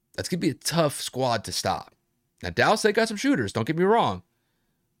 That's going to be a tough squad to stop. Now, Dallas, they got some shooters, don't get me wrong,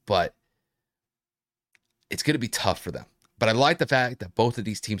 but it's going to be tough for them. But I like the fact that both of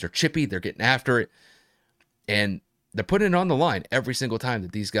these teams are chippy. They're getting after it, and they're putting it on the line every single time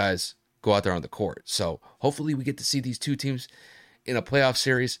that these guys go out there on the court. So hopefully we get to see these two teams in a playoff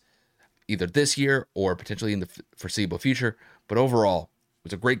series either this year or potentially in the foreseeable future. But overall, it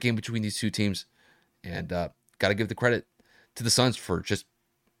was a great game between these two teams, and got to give the credit to the Suns for just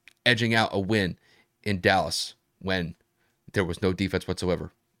edging out a win in Dallas when there was no defense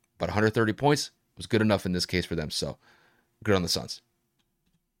whatsoever. But 130 points was good enough in this case for them. So good on the Suns.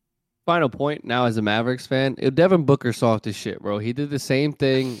 Final point now as a Mavericks fan, Devin Booker soft as shit, bro. He did the same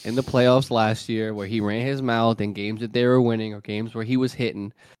thing in the playoffs last year where he ran his mouth in games that they were winning or games where he was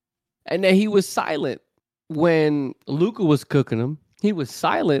hitting. And then he was silent when Luka was cooking him. He was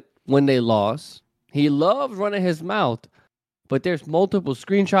silent when they lost. He loved running his mouth. But there's multiple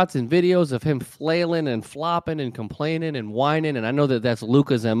screenshots and videos of him flailing and flopping and complaining and whining. And I know that that's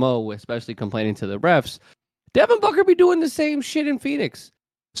Luka's MO, especially complaining to the refs. Devin Booker be doing the same shit in Phoenix.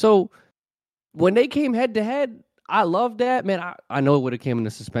 So when they came head to head, I love that. Man, I know it would have came in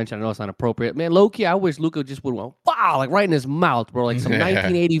the suspension. I know it's not appropriate. Man, low-key, I wish Luka just would have went, wow, like right in his mouth, bro. Like some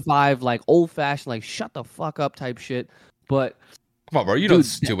 1985, like old-fashioned, like shut the fuck up type shit. But come on, bro, you know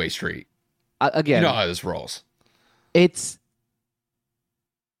it's a two-way street. Again, you know how this rolls. It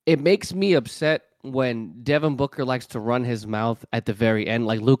makes me upset when Devin Booker likes to run his mouth at the very end.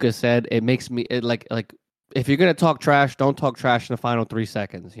 Like Lucas said, it makes me like if you're gonna talk trash, don't talk trash in the final 3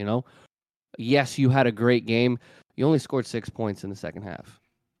 seconds. Yes, you had a great game. You only scored 6 points in the second half.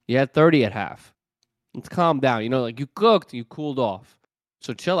 You had 30 at half. Let's calm down. Like you cooked, you cooled off.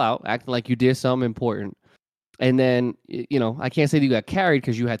 So chill out, acting like you did something important. And then, I can't say that you got carried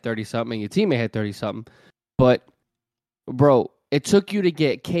because you had 30-something and your teammate had 30-something. But, bro, it took you to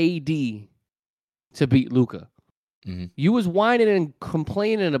get KD to beat Luka. Mm-hmm. You was whining and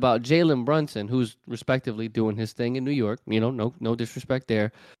complaining about Jalen Brunson, who's respectively doing his thing in New York. No disrespect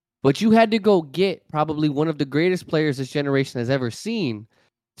there. But you had to go get probably one of the greatest players this generation has ever seen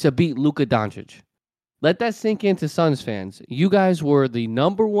to beat Luka Doncic. Let that sink into Suns fans. You guys were the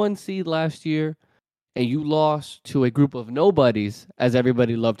number 1 seed last year, and you lost to a group of nobodies, as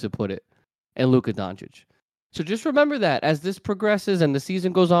everybody loved to put it, and Luka Doncic. So just remember that as this progresses and the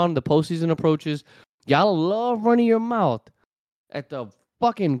season goes on, the postseason approaches, y'all love running your mouth at the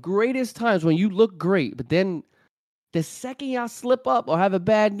fucking greatest times when you look great. But then the second y'all slip up or have a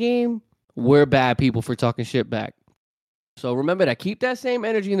bad game, we're bad people for talking shit back. So remember that. Keep that same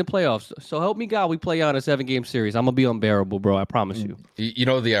energy in the playoffs. So help me God, we play on a 7-game series. I'm going to be unbearable, bro. I promise you. You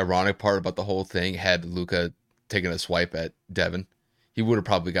know the ironic part about the whole thing? Had Luka taken a swipe at Devin, he would have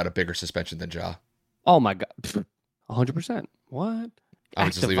probably got a bigger suspension than Ja. Oh, my God. 100%. What? I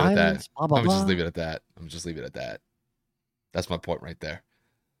would just leave it at that. Blah, blah, I would blah. just leave it at that. I'm just leave it at that. That's my point right there.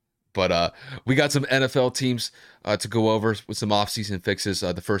 But we got some NFL teams to go over with some offseason fixes.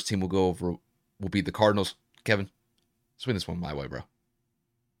 The first team we'll go over will be the Cardinals. Kevin, swing this one my way, bro.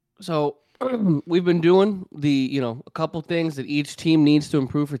 So we've been doing a couple things that each team needs to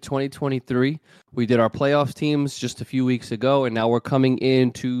improve for 2023. We did our playoffs teams just a few weeks ago, and now we're coming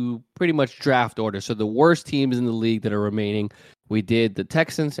into pretty much draft order. So the worst teams in the league that are remaining, we did the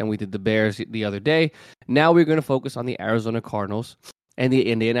Texans and we did the Bears the other day. Now we're going to focus on the Arizona Cardinals and the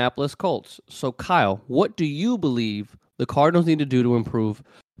Indianapolis Colts. So Kyle, what do you believe the Cardinals need to do to improve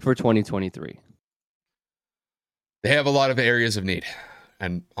for 2023? They have a lot of areas of need.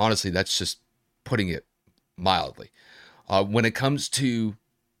 And honestly, that's just putting it mildly. When it comes to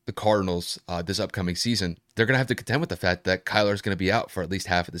the Cardinals this upcoming season, they're going to have to contend with the fact that Kyler is going to be out for at least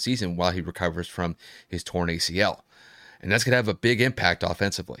half of the season while he recovers from his torn ACL. And that's going to have a big impact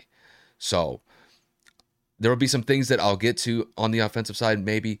offensively. So there will be some things that I'll get to on the offensive side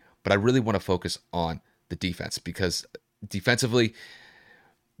maybe, but I really want to focus on the defense because defensively,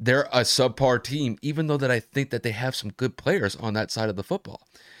 they're a subpar team, even though that I think that they have some good players on that side of the football.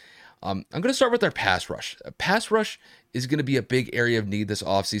 I'm going to start with their pass rush. Pass rush is going to be a big area of need this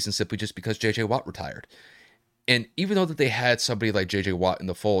offseason simply just because J.J. Watt retired. And even though that they had somebody like J.J. Watt in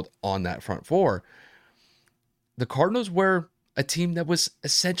the fold on that front four, the Cardinals were a team that was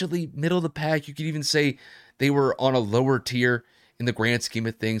essentially middle of the pack. You could even say they were on a lower tier in the grand scheme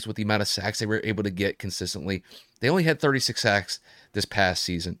of things with the amount of sacks they were able to get consistently. They only had 36 sacks this past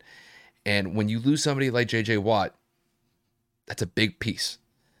season. And when you lose somebody like J.J. Watt, that's a big piece.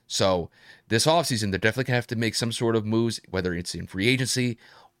 So this offseason, they're definitely going to have to make some sort of moves, whether it's in free agency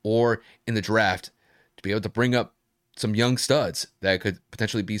or in the draft, to be able to bring up some young studs that could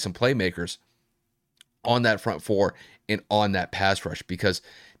potentially be some playmakers on that front four and on that pass rush. Because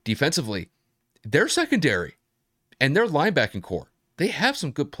defensively, their secondary and their linebacking core, they have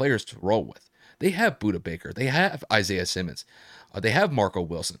some good players to roll with. They have Budda Baker. They have Isaiah Simmons. They have Marco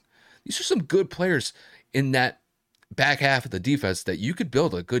Wilson. These are some good players in that back half of the defense that you could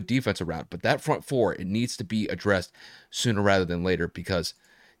build a good defense around. But that front four, it needs to be addressed sooner rather than later because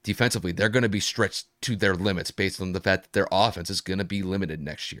defensively, they're going to be stretched to their limits based on the fact that their offense is going to be limited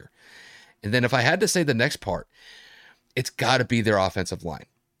next year. And then if I had to say the next part, it's got to be their offensive line.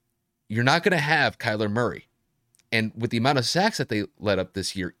 You're not going to have Kyler Murray. And with the amount of sacks that they let up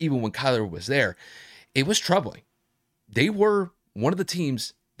this year, even when Kyler was there, it was troubling. They were one of the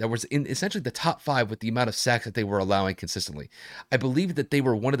teams that was in essentially the top 5 with the amount of sacks that they were allowing consistently. I believe that they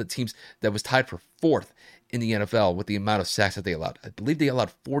were one of the teams that was tied for 4th in the NFL with the amount of sacks that they allowed. I believe they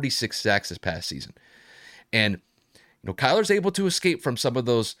allowed 46 sacks this past season. And, Kyler's able to escape from some of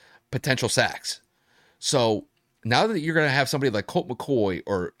those potential sacks. So now that you're going to have somebody like Colt McCoy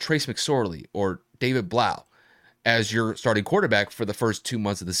or Trace McSorley or David Blau as your starting quarterback for the first 2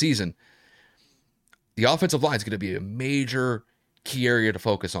 months of the season, the offensive line is going to be a major key area to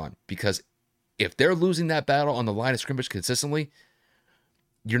focus on because if they're losing that battle on the line of scrimmage consistently,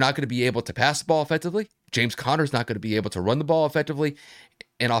 you're not going to be able to pass the ball effectively. James Conner's not going to be able to run the ball effectively.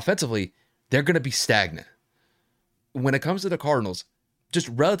 And offensively, they're going to be stagnant. when it comes to the Cardinals, just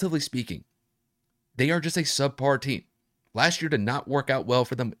relatively speaking, they are just a subpar team. Last year did not work out well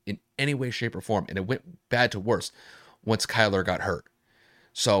for them in any way, shape, or form, and it went bad to worse once Kyler got hurt.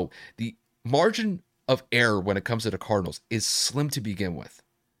 So the margin of error when it comes to the Cardinals is slim to begin with,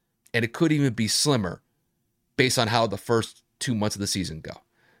 and it could even be slimmer based on how the first 2 months of the season go.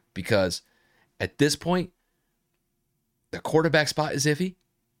 Because at this point, the quarterback spot is iffy,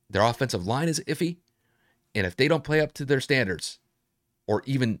 their offensive line is iffy, and if they don't play up to their standards, or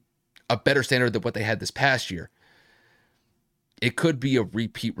even a better standard than what they had this past year, it could be a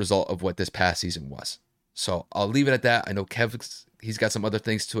repeat result of what this past season was. So I'll leave it at that. I know he's got some other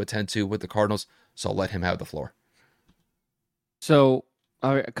things to attend to with the Cardinals, so I'll let him have the floor. So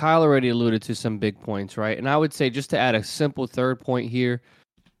Kyle already alluded to some big points, right? And I would say, just to add a simple third point here,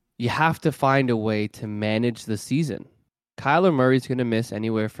 you have to find a way to manage the season. Kyler Murray's going to miss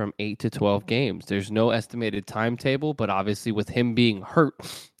anywhere from 8 to 12 games. There's no estimated timetable, but obviously with him being hurt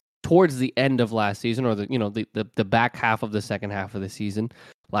towards the end of last season, or the back half of the second half of the season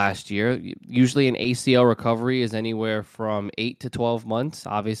last year, usually an ACL recovery is anywhere from 8 to 12 months.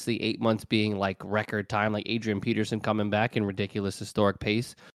 Obviously 8 months being like record time, like Adrian Peterson coming back in ridiculous historic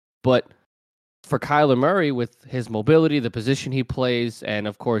pace. But for Kyler Murray, with his mobility, the position he plays, and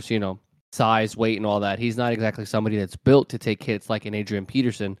of course, size, weight, and all that, he's not exactly somebody that's built to take hits like an Adrian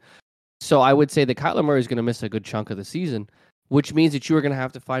Peterson. So I would say that Kyler Murray is going to miss a good chunk of the season, which means that you are going to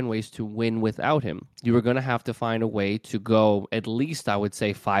have to find ways to win without him. You are going to have to find a way to go at least, I would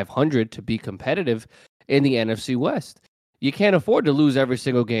say, 500 to be competitive in the NFC West. You can't afford to lose every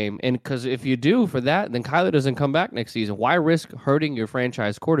single game. And because if you do for that, then Kyler doesn't come back next season. Why risk hurting your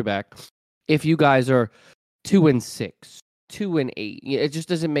franchise quarterback if you guys are 2-6, 2-8? It just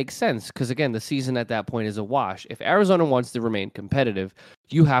doesn't make sense, because again, the season at that point is a wash. If Arizona wants to remain competitive,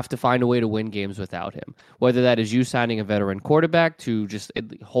 you have to find a way to win games without him. Whether that is you signing a veteran quarterback to just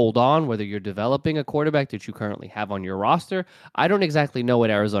hold on, whether you're developing a quarterback that you currently have on your roster. I don't exactly know what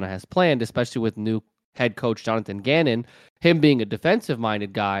Arizona has planned, especially with new head coach Jonathan Gannon, him being a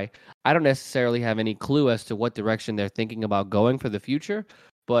defensive-minded guy. I don't necessarily have any clue as to what direction they're thinking about going for the future,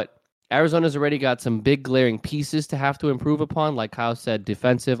 but Arizona's already got some big glaring pieces to have to improve upon. Like Kyle said,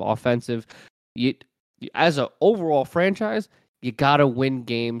 defensive, offensive. As an overall franchise, you got to win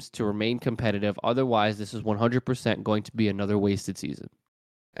games to remain competitive. Otherwise, this is 100% going to be another wasted season.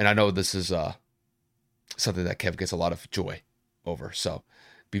 And I know this is something that Kev gets a lot of joy over. So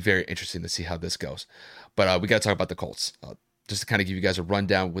be very interesting to see how this goes. But we got to talk about the Colts. Just to kind of give you guys a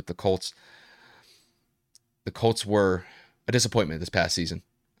rundown with the Colts. The Colts were a disappointment this past season.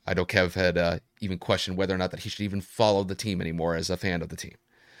 I know Kev had even questioned whether or not that he should even follow the team anymore as a fan of the team.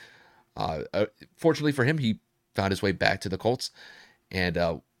 Fortunately for him, he found his way back to the Colts, and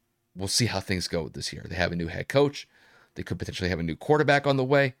we'll see how things go this year. They have a new head coach. They could potentially have a new quarterback on the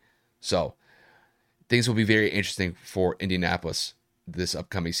way. So things will be very interesting for Indianapolis this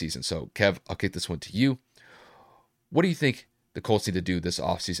upcoming season. So, Kev, I'll kick this one to you. What do you think the Colts need to do this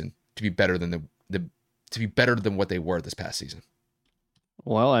offseason to be better than what they were this past season?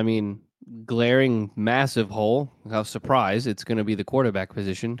 Well, I mean, glaring massive hole. How surprised it's going to be the quarterback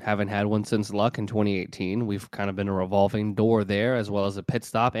position. Haven't had one since Luck in 2018. We've kind of been a revolving door there, as well as a pit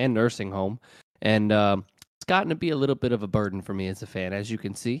stop and nursing home. And it's gotten to be a little bit of a burden for me as a fan. As you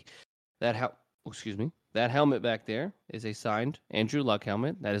can see, that helmet back there is a signed Andrew Luck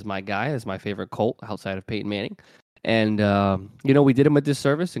helmet. That is my guy. That's my favorite Colt outside of Peyton Manning. And, we did him a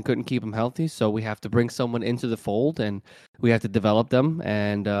disservice and couldn't keep him healthy. So we have to bring someone into the fold, and we have to develop them.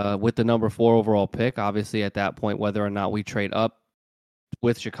 And with the number 4 overall pick, obviously at that point, whether or not we trade up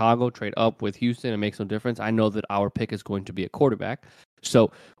with Chicago, trade up with Houston, it makes no difference. I know that our pick is going to be a quarterback.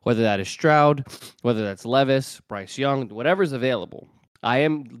 So whether that is Stroud, whether that's Levis, Bryce Young, whatever's available, I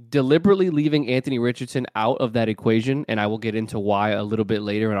am deliberately leaving Anthony Richardson out of that equation, and I will get into why a little bit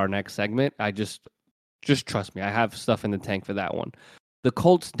later in our next segment. Just trust me, I have stuff in the tank for that one. The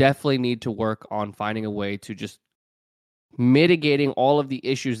Colts definitely need to work on finding a way to just mitigating all of the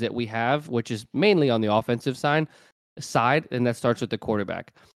issues that we have, which is mainly on the offensive side, and that starts with the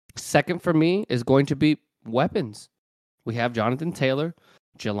quarterback. Second for me is going to be weapons. We have Jonathan Taylor,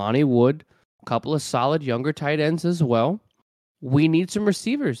 Jelani Wood, a couple of solid younger tight ends as well. We need some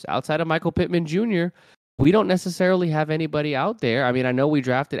receivers outside of Michael Pittman Jr. We don't necessarily have anybody out there. I mean, I know we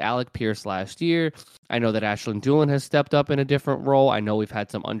drafted Alec Pierce last year. I know that Ashland Doolin has stepped up in a different role. I know we've had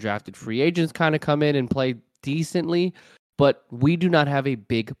some undrafted free agents kind of come in and play decently, but we do not have a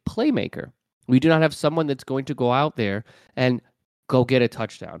big playmaker. We do not have someone that's going to go out there and go get a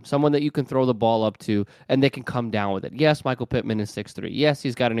touchdown, someone that you can throw the ball up to and they can come down with it. Yes, Michael Pittman is 6'3". Yes,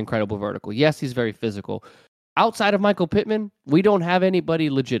 he's got an incredible vertical. Yes, he's very physical. outside of Michael Pittman, we don't have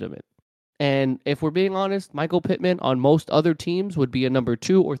anybody legitimate. And if we're being honest, Michael Pittman on most other teams would be a number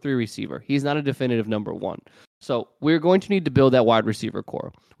 2 or 3 receiver. He's not a definitive number 1. So we're going to need to build that wide receiver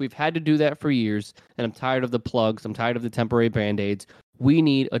core. We've had to do that for years, and I'm tired of the plugs. I'm tired of the temporary Band-Aids. We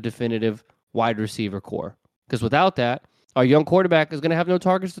need a definitive wide receiver core. Because without that, our young quarterback is going to have no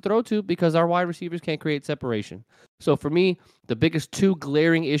targets to throw to because our wide receivers can't create separation. So for me, the biggest 2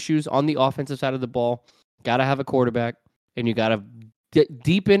 glaring issues on the offensive side of the ball, got to have a quarterback, and you got to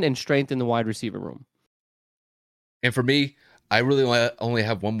deepen and strengthen the wide receiver room. And for me, I really only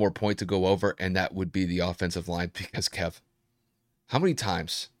have one more point to go over, and that would be the offensive line. Because, Kev, how many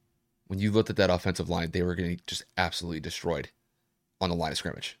times when you looked at that offensive line, they were getting just absolutely destroyed on the line of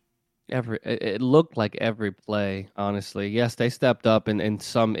scrimmage? It looked like every play, honestly. Yes, they stepped up in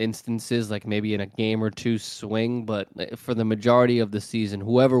some instances, like maybe in a game or 2 swing, but for the majority of the season,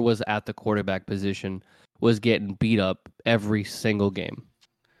 whoever was at the quarterback position was getting beat up every single game.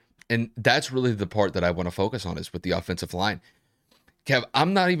 And that's really the part that I want to focus on, is with the offensive line. Kev,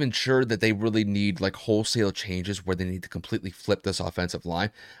 I'm not even sure that they really need like wholesale changes where they need to completely flip this offensive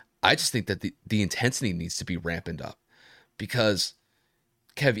line. I just think that the intensity needs to be ramped up. Because,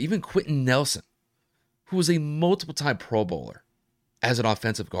 Kev, even Quentin Nelson, who was a multiple-time Pro Bowler as an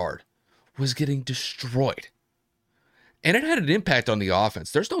offensive guard, was getting destroyed. And it had an impact on the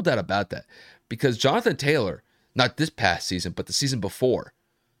offense. There's no doubt about that. Because Jonathan Taylor, not this past season, but the season before,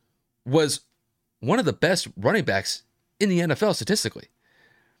 was one of the best running backs in the NFL statistically.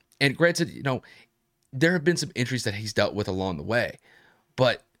 And granted, there have been some injuries that he's dealt with along the way.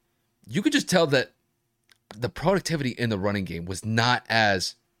 But you could just tell that the productivity in the running game was not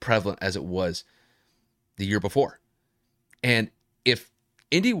as prevalent as it was the year before. And if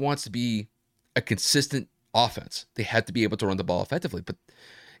Indy wants to be a consistent offense, they have to be able to run the ball effectively. But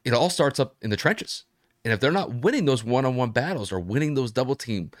it all starts up in the trenches. And if they're not winning those one-on-one battles or winning those double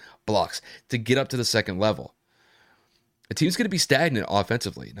team blocks to get up to the second level, the team's going to be stagnant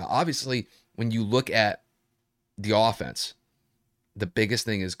offensively. Now, obviously, when you look at the offense, the biggest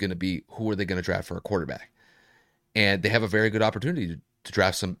thing is going to be who are they going to draft for a quarterback. And they have a very good opportunity to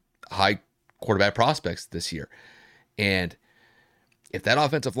draft some high quarterback prospects this year. And if that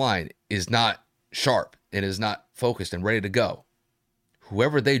offensive line is not sharp and is not focused and ready to go,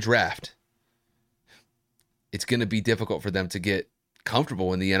 whoever they draft, it's going to be difficult for them to get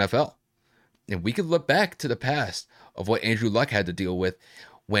comfortable in the NFL. And we could look back to the past of what Andrew Luck had to deal with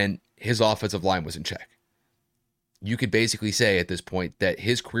when his offensive line was in check. You could basically say at this point that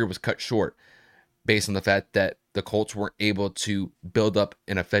his career was cut short based on the fact that the Colts weren't able to build up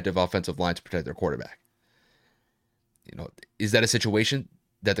an effective offensive line to protect their quarterback. Is that a situation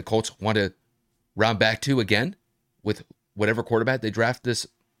that the Colts want to round back to again with whatever quarterback they draft this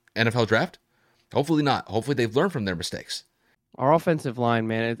NFL draft? Hopefully not. Hopefully they've learned from their mistakes. Our offensive line,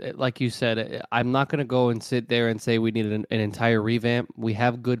 man, like you said, I'm not going to go and sit there and say we need an entire revamp. We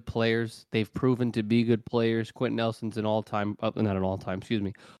have good players. They've proven to be good players. Quentin Nelson's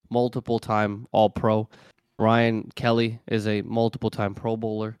multiple-time All-Pro. Ryan Kelly is a multiple-time Pro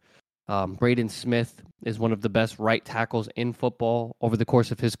Bowler. Braden Smith is one of the best right tackles in football over the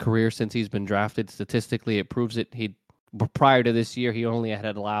course of his career since he's been drafted. Statistically, it proves it. Prior to this year, he only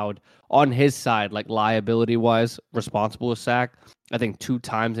had allowed on his side, like liability-wise, responsible a sack, I think 2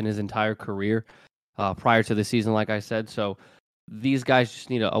 times in his entire career prior to the season, like I said. So these guys just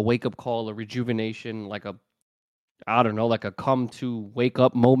need a wake-up call, a rejuvenation, like a come to wake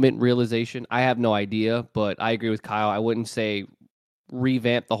up moment realization. I have no idea, but I agree with Kyle. I wouldn't say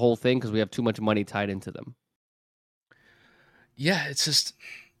revamp the whole thing because we have too much money tied into them. Yeah, it's just,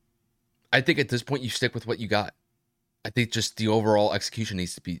 I think at this point you stick with what you got. I think just the overall execution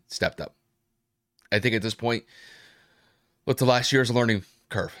needs to be stepped up. I think at this point, look, the last year's a learning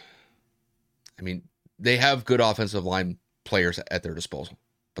curve. I mean, they have good offensive line players at their disposal,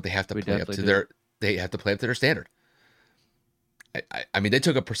 but they have to play up to their standard. I mean, they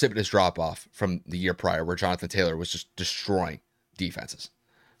took a precipitous drop off from the year prior where Jonathan Taylor was just destroying defenses.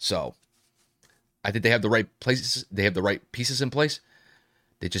 So I think they have the right places. They have the right pieces in place.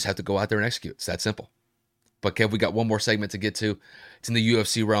 They just have to go out there and execute. It's that simple. But Kev, we got one more segment to get to. It's in the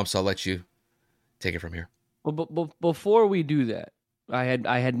UFC realm, so I'll let you take it from here. Well, before we do that, I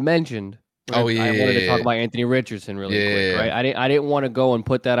had mentioned I wanted to talk about Anthony Richardson really quick, right? I didn't want to go and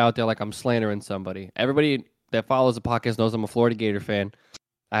put that out there like I'm slandering somebody. Everybody that follows the podcast knows I'm a Florida Gator fan.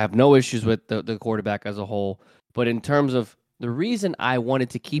 I have no issues with the quarterback as a whole. But in terms of the reason I wanted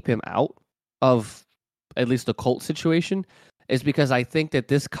to keep him out of at least the Colts situation is because I think that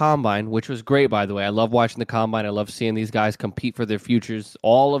this combine, which was great, by the way, I love watching the combine. I love seeing these guys compete for their futures.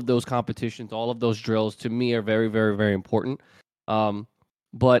 All of those competitions, all of those drills, to me, are very, very, very important.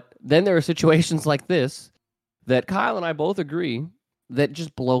 But then there are situations like this that Kyle and I both agree that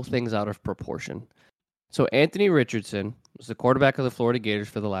just blow things out of proportion. So Anthony Richardson was the quarterback of the Florida Gators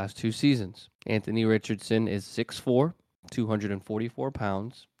for the last 2 seasons. Anthony Richardson is 6'4", 244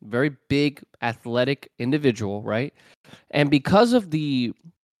 pounds, very big, athletic individual, right? And because of the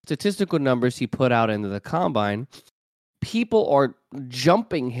statistical numbers he put out into the combine, people are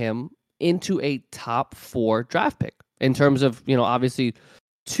jumping him into a top 4 draft pick in terms of, obviously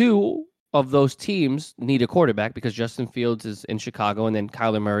 2 of those teams need a quarterback because Justin Fields is in Chicago and then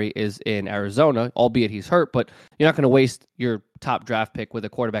Kyler Murray is in Arizona, albeit he's hurt, but you're not going to waste your top draft pick with a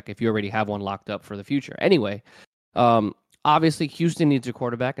quarterback if you already have one locked up for the future. Anyway, obviously Houston needs a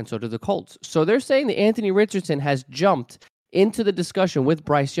quarterback and so do the Colts. So they're saying that Anthony Richardson has jumped into the discussion with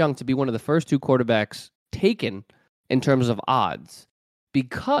Bryce Young to be one of the first 2 quarterbacks taken in terms of odds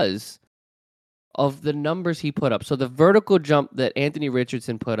because of the numbers he put up. So the vertical jump that Anthony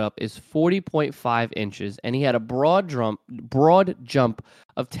Richardson put up is 40.5 inches, and he had a broad jump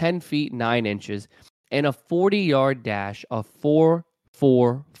of 10 feet 9 inches and a 40-yard dash of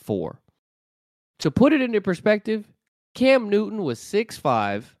 4.44. To put it into perspective, Cam Newton was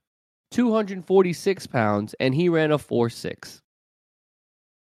 6'5", 246 pounds, and he ran a 4.6.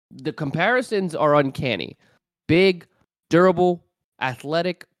 The comparisons are uncanny. Big, durable,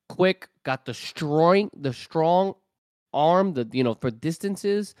 athletic, quick, got the strong arm, for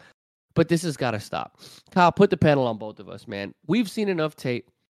distances, but this has got to stop. Kyle, put the panel on both of us, man. We've seen enough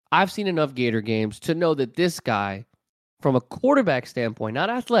tape. I've seen enough Gator games to know that this guy, from a quarterback standpoint, not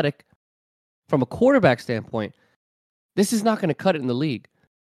athletic, from a quarterback standpoint, this is not going to cut it in the league.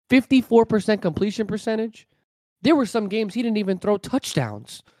 54% completion percentage. There were some games he didn't even throw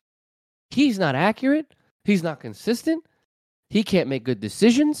touchdowns. He's not accurate. He's not consistent. He can't make good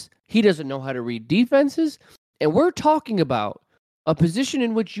decisions. He doesn't know how to read defenses. And we're talking about a position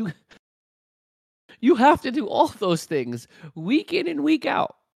in which you have to do all those things week in and week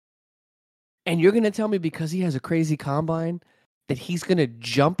out. And you're going to tell me because he has a crazy combine that he's going to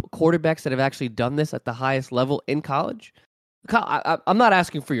jump quarterbacks that have actually done this at the highest level in college? Kyle, I'm not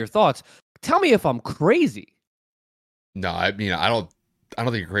asking for your thoughts. Tell me if I'm crazy. No, I don't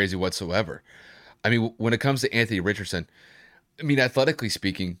think you're crazy whatsoever. I mean, when it comes to Anthony Richardson, athletically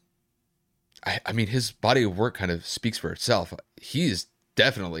speaking, his body of work kind of speaks for itself. He's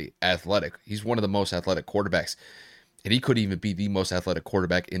definitely athletic. He's one of the most athletic quarterbacks, and he could even be the most athletic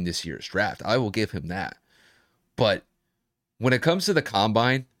quarterback in this year's draft. I will give him that. But when it comes to the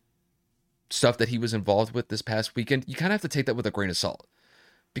combine stuff that he was involved with this past weekend, you kind of have to take that with a grain of salt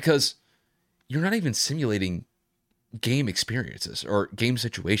because you're not even simulating game experiences or game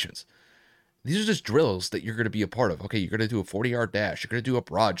situations. These are just drills that you're going to be a part of. Okay, you're going to do a 40-yard dash. You're going to do a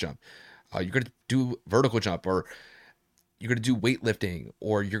broad jump. You're going to do vertical jump, or you're going to do weightlifting,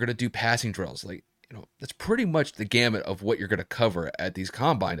 or you're going to do passing drills. That's pretty much the gamut of what you're going to cover at these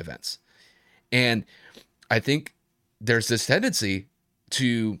combine events. And I think there's this tendency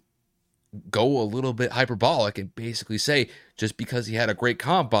to go a little bit hyperbolic and basically say just because he had a great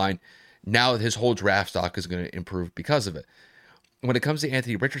combine, now his whole draft stock is going to improve because of it. When it comes to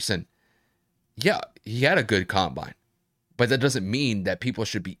Anthony Richardson, yeah, he had a good combine, but that doesn't mean that people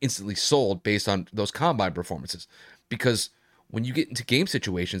should be instantly sold based on those combine performances. Because when you get into game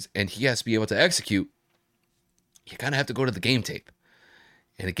situations and he has to be able to execute, you kind of have to go to the game tape.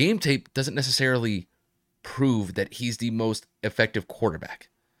 And a game tape doesn't necessarily prove that he's the most effective quarterback.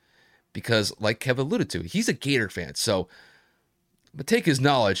 Because like Kev alluded to, he's a Gator fan. So but take his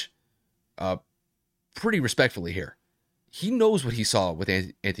knowledge pretty respectfully here. He knows what he saw with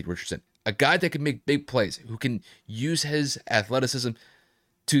Anthony Richardson. A guy that can make big plays, who can use his athleticism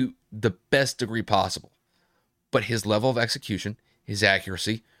to the best degree possible. But his level of execution, his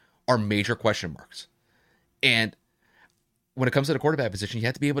accuracy, are major question marks. And when it comes to the quarterback position, you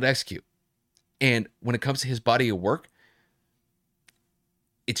have to be able to execute. And when it comes to his body of work,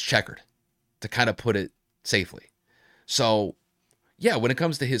 it's checkered, to kind of put it safely. So, yeah, when it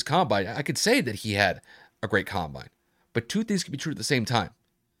comes to his combine, I could say that he had a great combine. But 2 things can be true at the same time.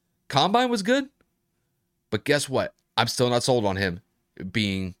 Combine was good, but guess what? I'm still not sold on him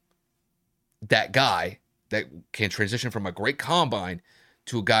being that guy that can transition from a great combine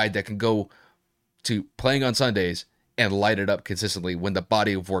to a guy that can go to playing on Sundays and light it up consistently when the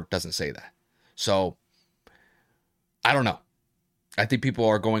body of work doesn't say that. So, I don't know. I think people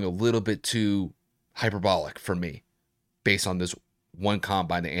are going a little bit too hyperbolic for me based on this one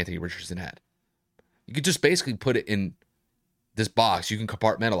combine that Anthony Richardson had. You could just basically put it in this box, you can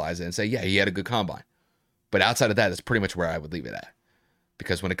compartmentalize it and say, yeah, he had a good combine. But outside of that, that's pretty much where I would leave it at.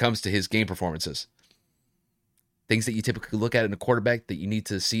 Because when it comes to his game performances, things that you typically look at in a quarterback that you need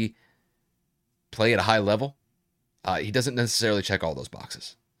to see play at a high level, he doesn't necessarily check all those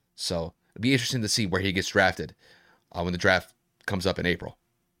boxes. So it'd be interesting to see where he gets drafted when the draft comes up in April.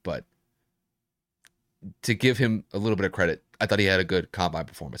 But to give him a little bit of credit, I thought he had a good combine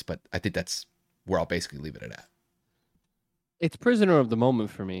performance, but I think that's where I'll basically leave it at. It's prisoner of the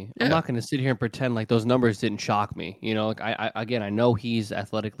moment for me. Yeah. I'm not going to sit here and pretend like those numbers didn't shock me. You know, like I know he's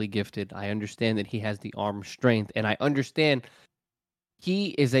athletically gifted. I understand that he has the arm strength, and I understand he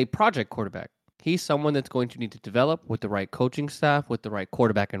is a project quarterback. He's someone that's going to need to develop with the right coaching staff, with the right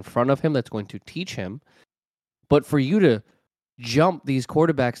quarterback in front of him that's going to teach him. But for you to jump these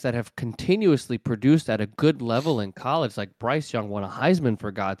quarterbacks that have continuously produced at a good level in college, like Bryce Young won a Heisman,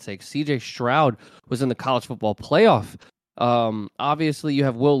 for God's sake. CJ Stroud was in the college football playoff. Obviously, you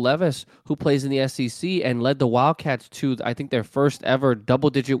have Will Levis, who plays in the SEC and led the Wildcats to, I think, their first ever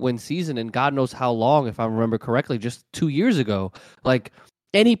double-digit win season, and God knows how long, if I remember correctly, just 2 years ago.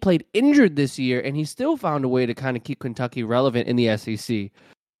 And he played injured this year, and he still found a way to kind of keep Kentucky relevant in the SEC.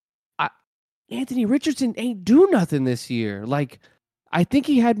 Anthony Richardson ain't do nothing this year. I think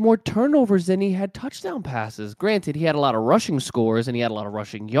he had more turnovers than he had touchdown passes. Granted, he had a lot of rushing scores and he had a lot of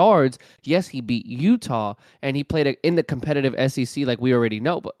rushing yards. Yes, he beat Utah and he played in the competitive SEC like we already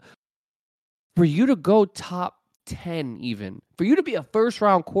know. But for you to go top 10 even, for you to be a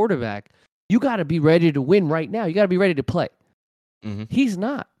first-round quarterback, you got to be ready to win right now. You got to be ready to play. Mm-hmm. He's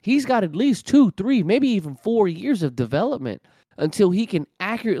not. He's got at least 2, 3, maybe even 4 years of development until he can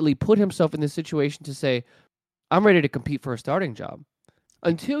accurately put himself in this situation to say, I'm ready to compete for a starting job.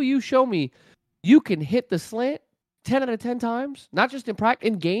 Until you show me you can hit the slant 10 out of 10 times, not just in practice,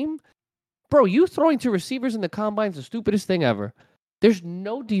 in game, bro, you throwing to receivers in the combine is the stupidest thing ever. There's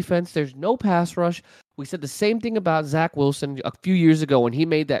no defense. There's no pass rush. We said the same thing about Zach Wilson a few years ago when he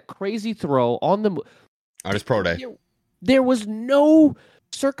made that crazy throw on his pro day. There was no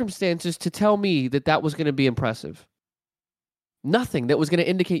circumstances to tell me that was going to be impressive. Nothing that was going to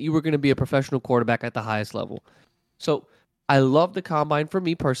indicate you were going to be a professional quarterback at the highest level. So I love the combine for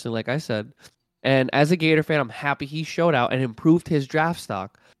me personally, like I said. And as a Gator fan, I'm happy he showed out and improved his draft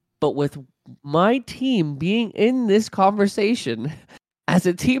stock. But with my team being in this conversation as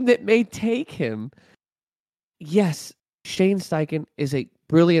a team that may take him, yes, Shane Steichen is a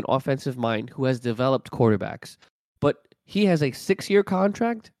brilliant offensive mind who has developed quarterbacks. But he has a 6-year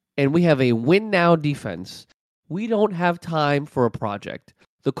contract, and we have a win-now defense. We don't have time for a project.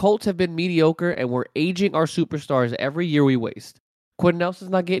 The Colts have been mediocre, and we're aging our superstars every year we waste. Quentin Nelson's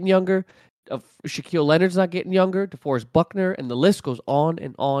not getting younger. Shaquille Leonard's not getting younger. DeForest Buckner, and the list goes on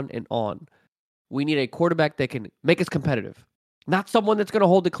and on and on. We need a quarterback that can make us competitive. Not someone that's going to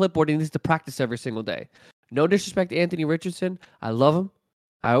hold the clipboard and needs to practice every single day. No disrespect to Anthony Richardson. I love him.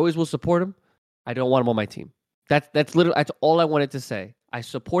 I always will support him. I don't want him on my team. That's all I wanted to say. I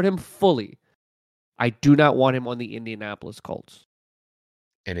support him fully. I do not want him on the Indianapolis Colts.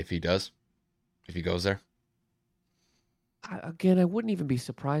 And if he does, if he goes there, I wouldn't even be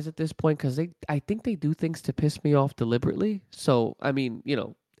surprised at this point because I think they do things to piss me off deliberately. So, I mean,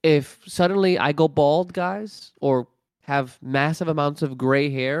 if suddenly I go bald, guys, or have massive amounts of gray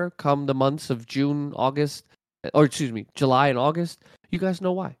hair come the months of July and August, you guys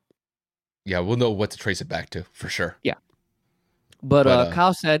know why. Yeah, we'll know what to trace it back to for sure. Yeah. But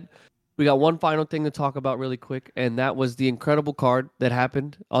Kyle said, we got one final thing to talk about really quick, and that was the incredible card that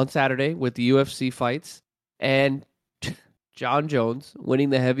happened on Saturday with the UFC fights and John Jones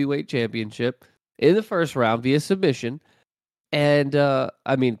winning the heavyweight championship in the first round via submission. And,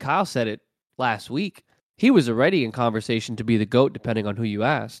 Kyle said it last week. He was already in conversation to be the GOAT, depending on who you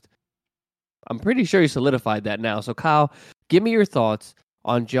asked. I'm pretty sure he solidified that now. So, Kyle, give me your thoughts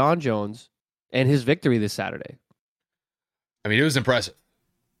on John Jones and his victory this Saturday. I mean, it was impressive.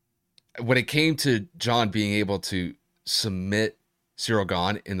 When it came to John being able to submit Cyril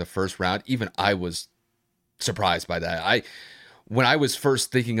Gane in the first round, even I was surprised by that. When I was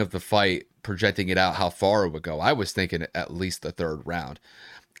first thinking of the fight, projecting it out how far it would go, I was thinking at least the third round.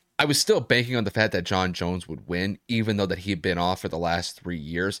 I was still banking on the fact that John Jones would win, even though that he had been off for the last 3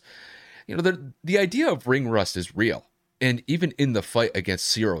 years. The idea of ring rust is real. And even in the fight against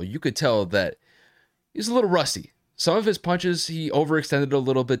Cyril, you could tell that he's a little rusty. Some of his punches, he overextended a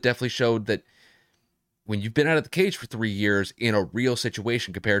little bit, definitely showed that when you've been out of the cage for 3 years in a real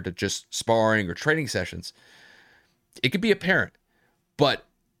situation compared to just sparring or training sessions, it could be apparent. But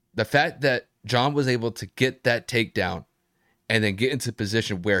the fact that John was able to get that takedown and then get into a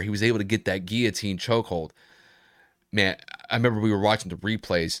position where he was able to get that guillotine chokehold, man, I remember we were watching the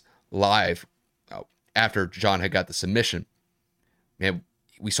replays live after John had got the submission. Man,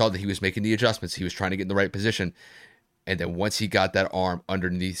 we saw that he was making the adjustments. He was trying to get in the right position. And then once he got that arm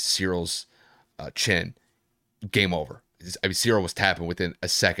underneath Cyril's chin, game over. I mean, Cyril was tapping within a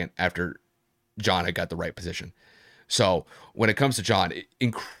second after John had got the right position. So when it comes to John,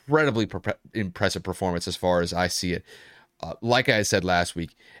 incredibly impressive performance as far as I see it. Like I said last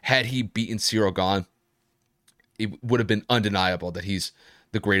week, had he beaten Cyril Gane, it would have been undeniable that he's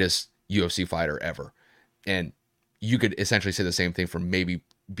the greatest UFC fighter ever. And you could essentially say the same thing for maybe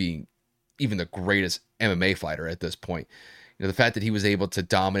being even the greatest MMA fighter at this point. You know, the fact that he was able to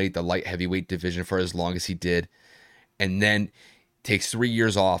dominate the light heavyweight division for as long as he did, and then takes 3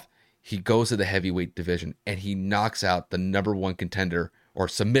 years off, he goes to the heavyweight division and he knocks out the number one contender, or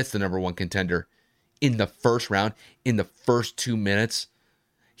submits the number one contender in the first round, in the first 2 minutes.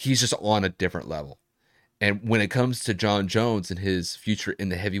 He's just on a different level. And when it comes to Jon Jones and his future in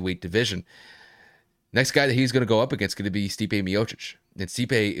the heavyweight division, next guy that he's going to go up against is going to be Stipe Miocic. And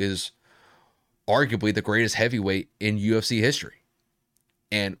Stipe is arguably the greatest heavyweight in UFC history.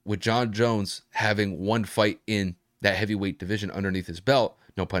 And with Jon Jones having one fight in that heavyweight division underneath his belt,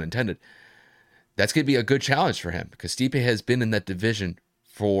 no pun intended, that's going to be a good challenge for him, because Stipe has been in that division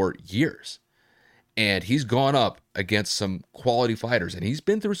for years. And he's gone up against some quality fighters, and he's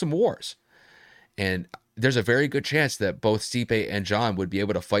been through some wars. And there's a very good chance that both Stipe and Jon would be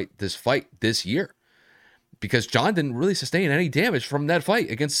able to fight this year, because Jon didn't really sustain any damage from that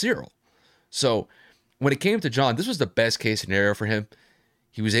fight against Cyril. So when it came to Jon, this was the best case scenario for him.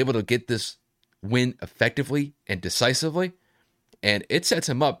 He was able to get this win effectively and decisively, and it sets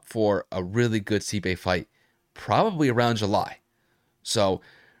him up for a really good Stipe fight, probably around July. So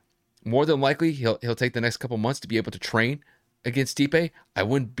more than likely, he'll take the next couple months to be able to train against Stipe. I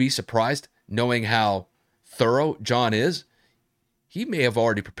wouldn't be surprised, knowing how thorough Jon is. He may have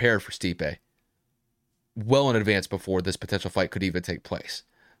already prepared for Stipe well in advance before this potential fight could even take place.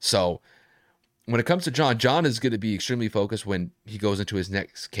 So when it comes to Jon is going to be extremely focused when he goes into his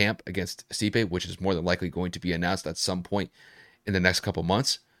next camp against Stipe, which is more than likely going to be announced at some point in the next couple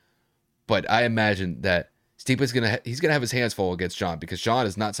months. But I imagine that Stipe's he's gonna have his hands full against Jon, because Jon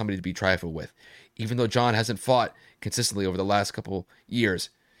is not somebody to be trifled with. Even though Jon hasn't fought consistently over the last couple years,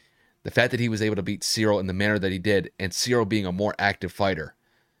 the fact that he was able to beat Cyril in the manner that he did, and Cyril being a more active fighter,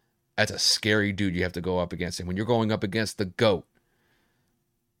 that's a scary dude you have to go up against. And when you're going up against the GOAT,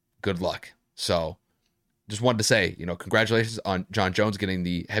 good luck. So just wanted to say, congratulations on Jon Jones getting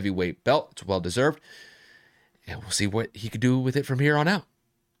the heavyweight belt. It's well deserved. And we'll see what he could do with it from here on out.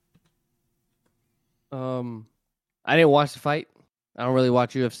 I didn't watch the fight. I don't really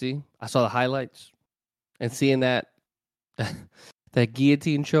watch UFC. I saw the highlights, and seeing that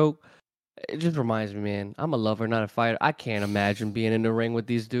guillotine choke, it just reminds me, man, I'm a lover, not a fighter. I can't imagine being in the ring with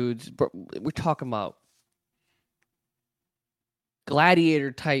these dudes. Bro, we're talking about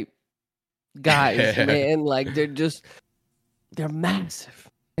gladiator type guys, man. Like, they're massive.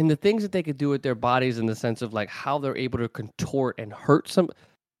 And the things that they could do with their bodies, in the sense of like how they're able to contort and hurt some.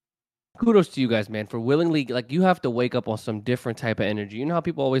 Kudos to you guys, man, for willingly, like, you have to wake up on some different type of energy. You know how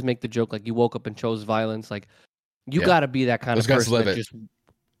people always make the joke, like, you woke up and chose violence? Like, you got to be that kind of person that just,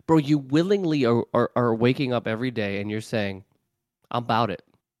 bro, you willingly are waking up every day and you're saying, I'm about it.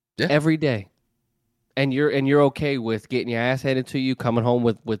 Yeah. Every day. And you're okay with getting your ass handed to you, coming home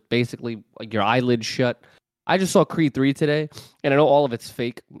with basically like your eyelids shut. I just saw Creed 3 today, and I know all of it's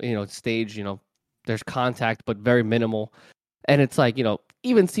fake, it's staged, there's contact, but very minimal. And it's like,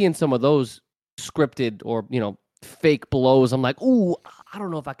 even seeing some of those scripted or, fake blows, I'm like, ooh, I don't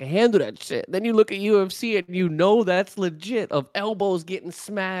know if I can handle that shit. Then you look at UFC and that's legit, of elbows getting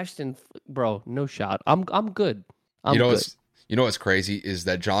smashed, and bro, no shot. I'm good. I'm good. What's crazy is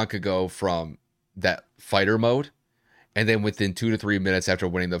that Jon could go from that fighter mode, and then within 2 to 3 minutes after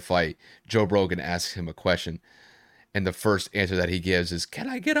winning the fight, Joe Rogan asks him a question, and the first answer that he gives is, "Can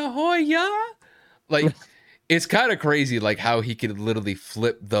I get a Hoya?" Like, it's kind of crazy, like, how he could literally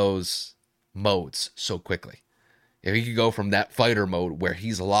flip those modes so quickly. If he could go from that fighter mode where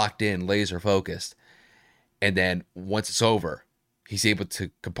he's locked in, laser focused, and then once it's over, he's able to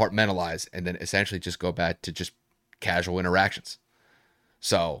compartmentalize and then essentially just go back to just casual interactions.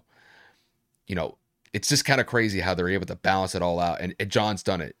 So, it's just kind of crazy how they're able to balance it all out. And Jon's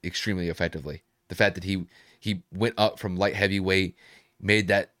done it extremely effectively. The fact that he went up from light heavyweight, made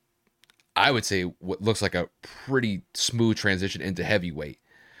that, I would say, what looks like a pretty smooth transition into heavyweight.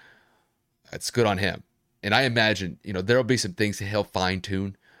 That's good on him. And I imagine, there'll be some things that he'll fine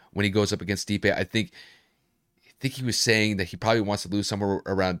tune when he goes up against Stipe. I think think he was saying that he probably wants to lose somewhere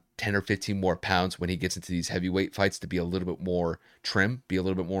around 10 or 15 more pounds when he gets into these heavyweight fights to be a little bit more trim, be a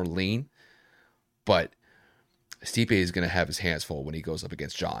little bit more lean. But Stipe is going to have his hands full when he goes up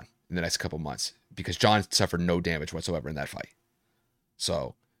against John in the next couple months, because John suffered no damage whatsoever in that fight.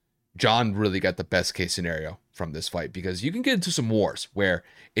 So John really got the best case scenario from this fight, because you can get into some wars where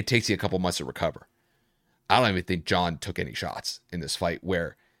it takes you a couple months to recover. I don't even think John took any shots in this fight,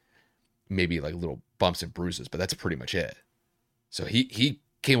 where maybe like little bumps and bruises, but that's pretty much it. So he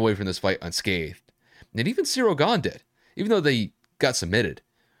came away from this fight unscathed. And even Cyril Gane did. Even though they got submitted,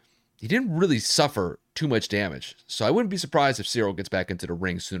 he didn't really suffer too much damage. So I wouldn't be surprised if Cyril gets back into the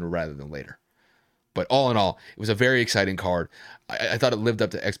ring sooner rather than later. But all in all, it was a very exciting card. I thought it lived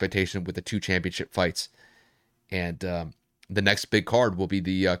up to expectation with the 2 championship fights. And the next big card will be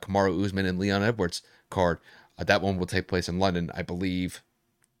the Kamaru Usman and Leon Edwards card. That one will take place in London, I believe,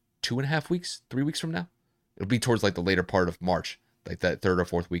 2.5 weeks, 3 weeks from now. It'll be towards like the later part of March, like that 3rd or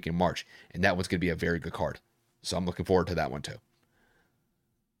 4th week in March. And that one's going to be a very good card. So I'm looking forward to that one too.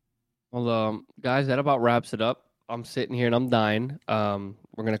 Well, guys, that about wraps it up. I'm sitting here and I'm dying. We're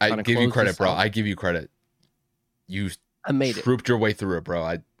going to kind of I give you credit, bro. I give you credit. I made it. Trooped your way through it, bro.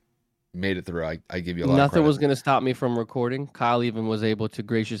 I made it through. I give you a lot of credit. Nothing was going to stop me from recording. Kyle even was able to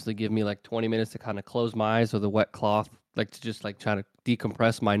graciously give me like 20 minutes to kind of close my eyes with a wet cloth, like to just like try to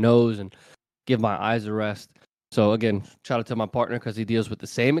decompress my nose and give my eyes a rest. So again, shout out to my partner, because he deals with the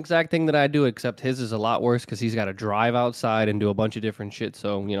same exact thing that I do, except his is a lot worse because he's got to drive outside and do a bunch of different shit.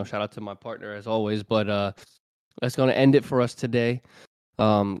 So, shout out to my partner as always. But that's going to end it for us today.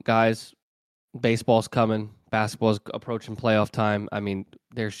 Guys, baseball's coming. Basketball's approaching playoff time. I mean,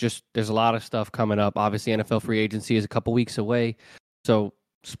 there's a lot of stuff coming up. Obviously, NFL free agency is a couple weeks away. So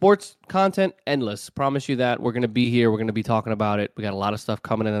sports content, endless. Promise you that. We're going to be here. We're going to be talking about it. We got a lot of stuff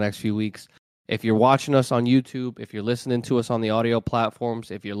coming in the next few weeks. If you're watching us on YouTube, if you're listening to us on the audio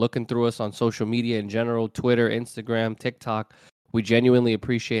platforms, if you're looking through us on social media in general, Twitter, Instagram, TikTok, we genuinely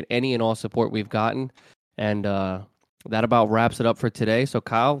appreciate any and all support we've gotten. And that about wraps it up for today. So,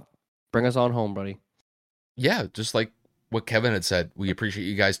 Kyle, bring us on home, buddy. Yeah, just like what Kevin had said, we appreciate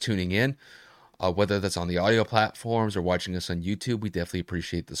you guys tuning in. Whether that's on the audio platforms or watching us on YouTube, we definitely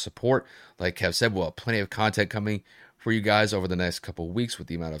appreciate the support. Like Kev said, we'll have plenty of content coming for you guys over the next couple of weeks with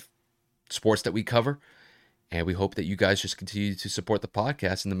the amount of sports that we cover, and we hope that you guys just continue to support the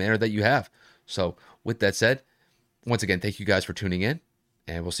podcast in the manner that you have. So with that said, once again, thank you guys for tuning in,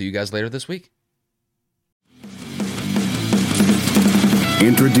 and we'll see you guys later this week.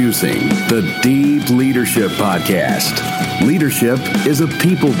 Introducing the Deep Leadership Podcast. Leadership is a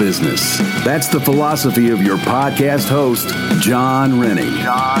people business. That's the philosophy of your podcast host, John Rennie.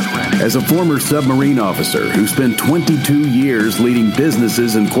 As a former submarine officer who spent 22 years leading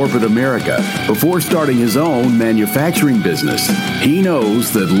businesses in corporate America before starting his own manufacturing business, he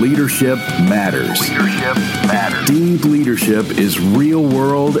knows that leadership matters. Deep Leadership is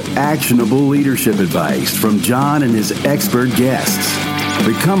real-world, actionable leadership advice from John and his expert guests.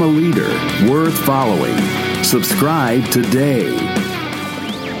 Become a leader worth following. Subscribe today.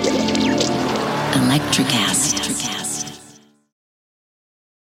 Electricast.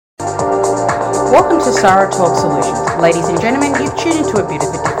 Welcome to Sarah Talk Solutions. Ladies and gentlemen, you've tuned into a bit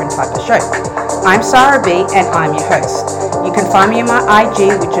of a different type of show. I'm Sarah B and I'm your host. You can find me on my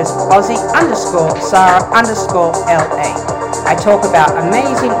IG, which is Aussie_Sarah_LA. I talk about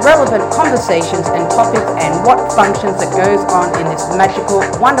amazing, relevant conversations and topics and what functions that goes on in this magical,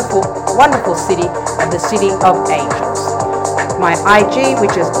 wonderful, wonderful city of the City of Angels. My IG,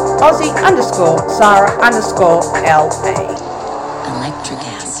 which is Aussie_Sarah_LA.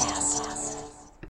 Electricast.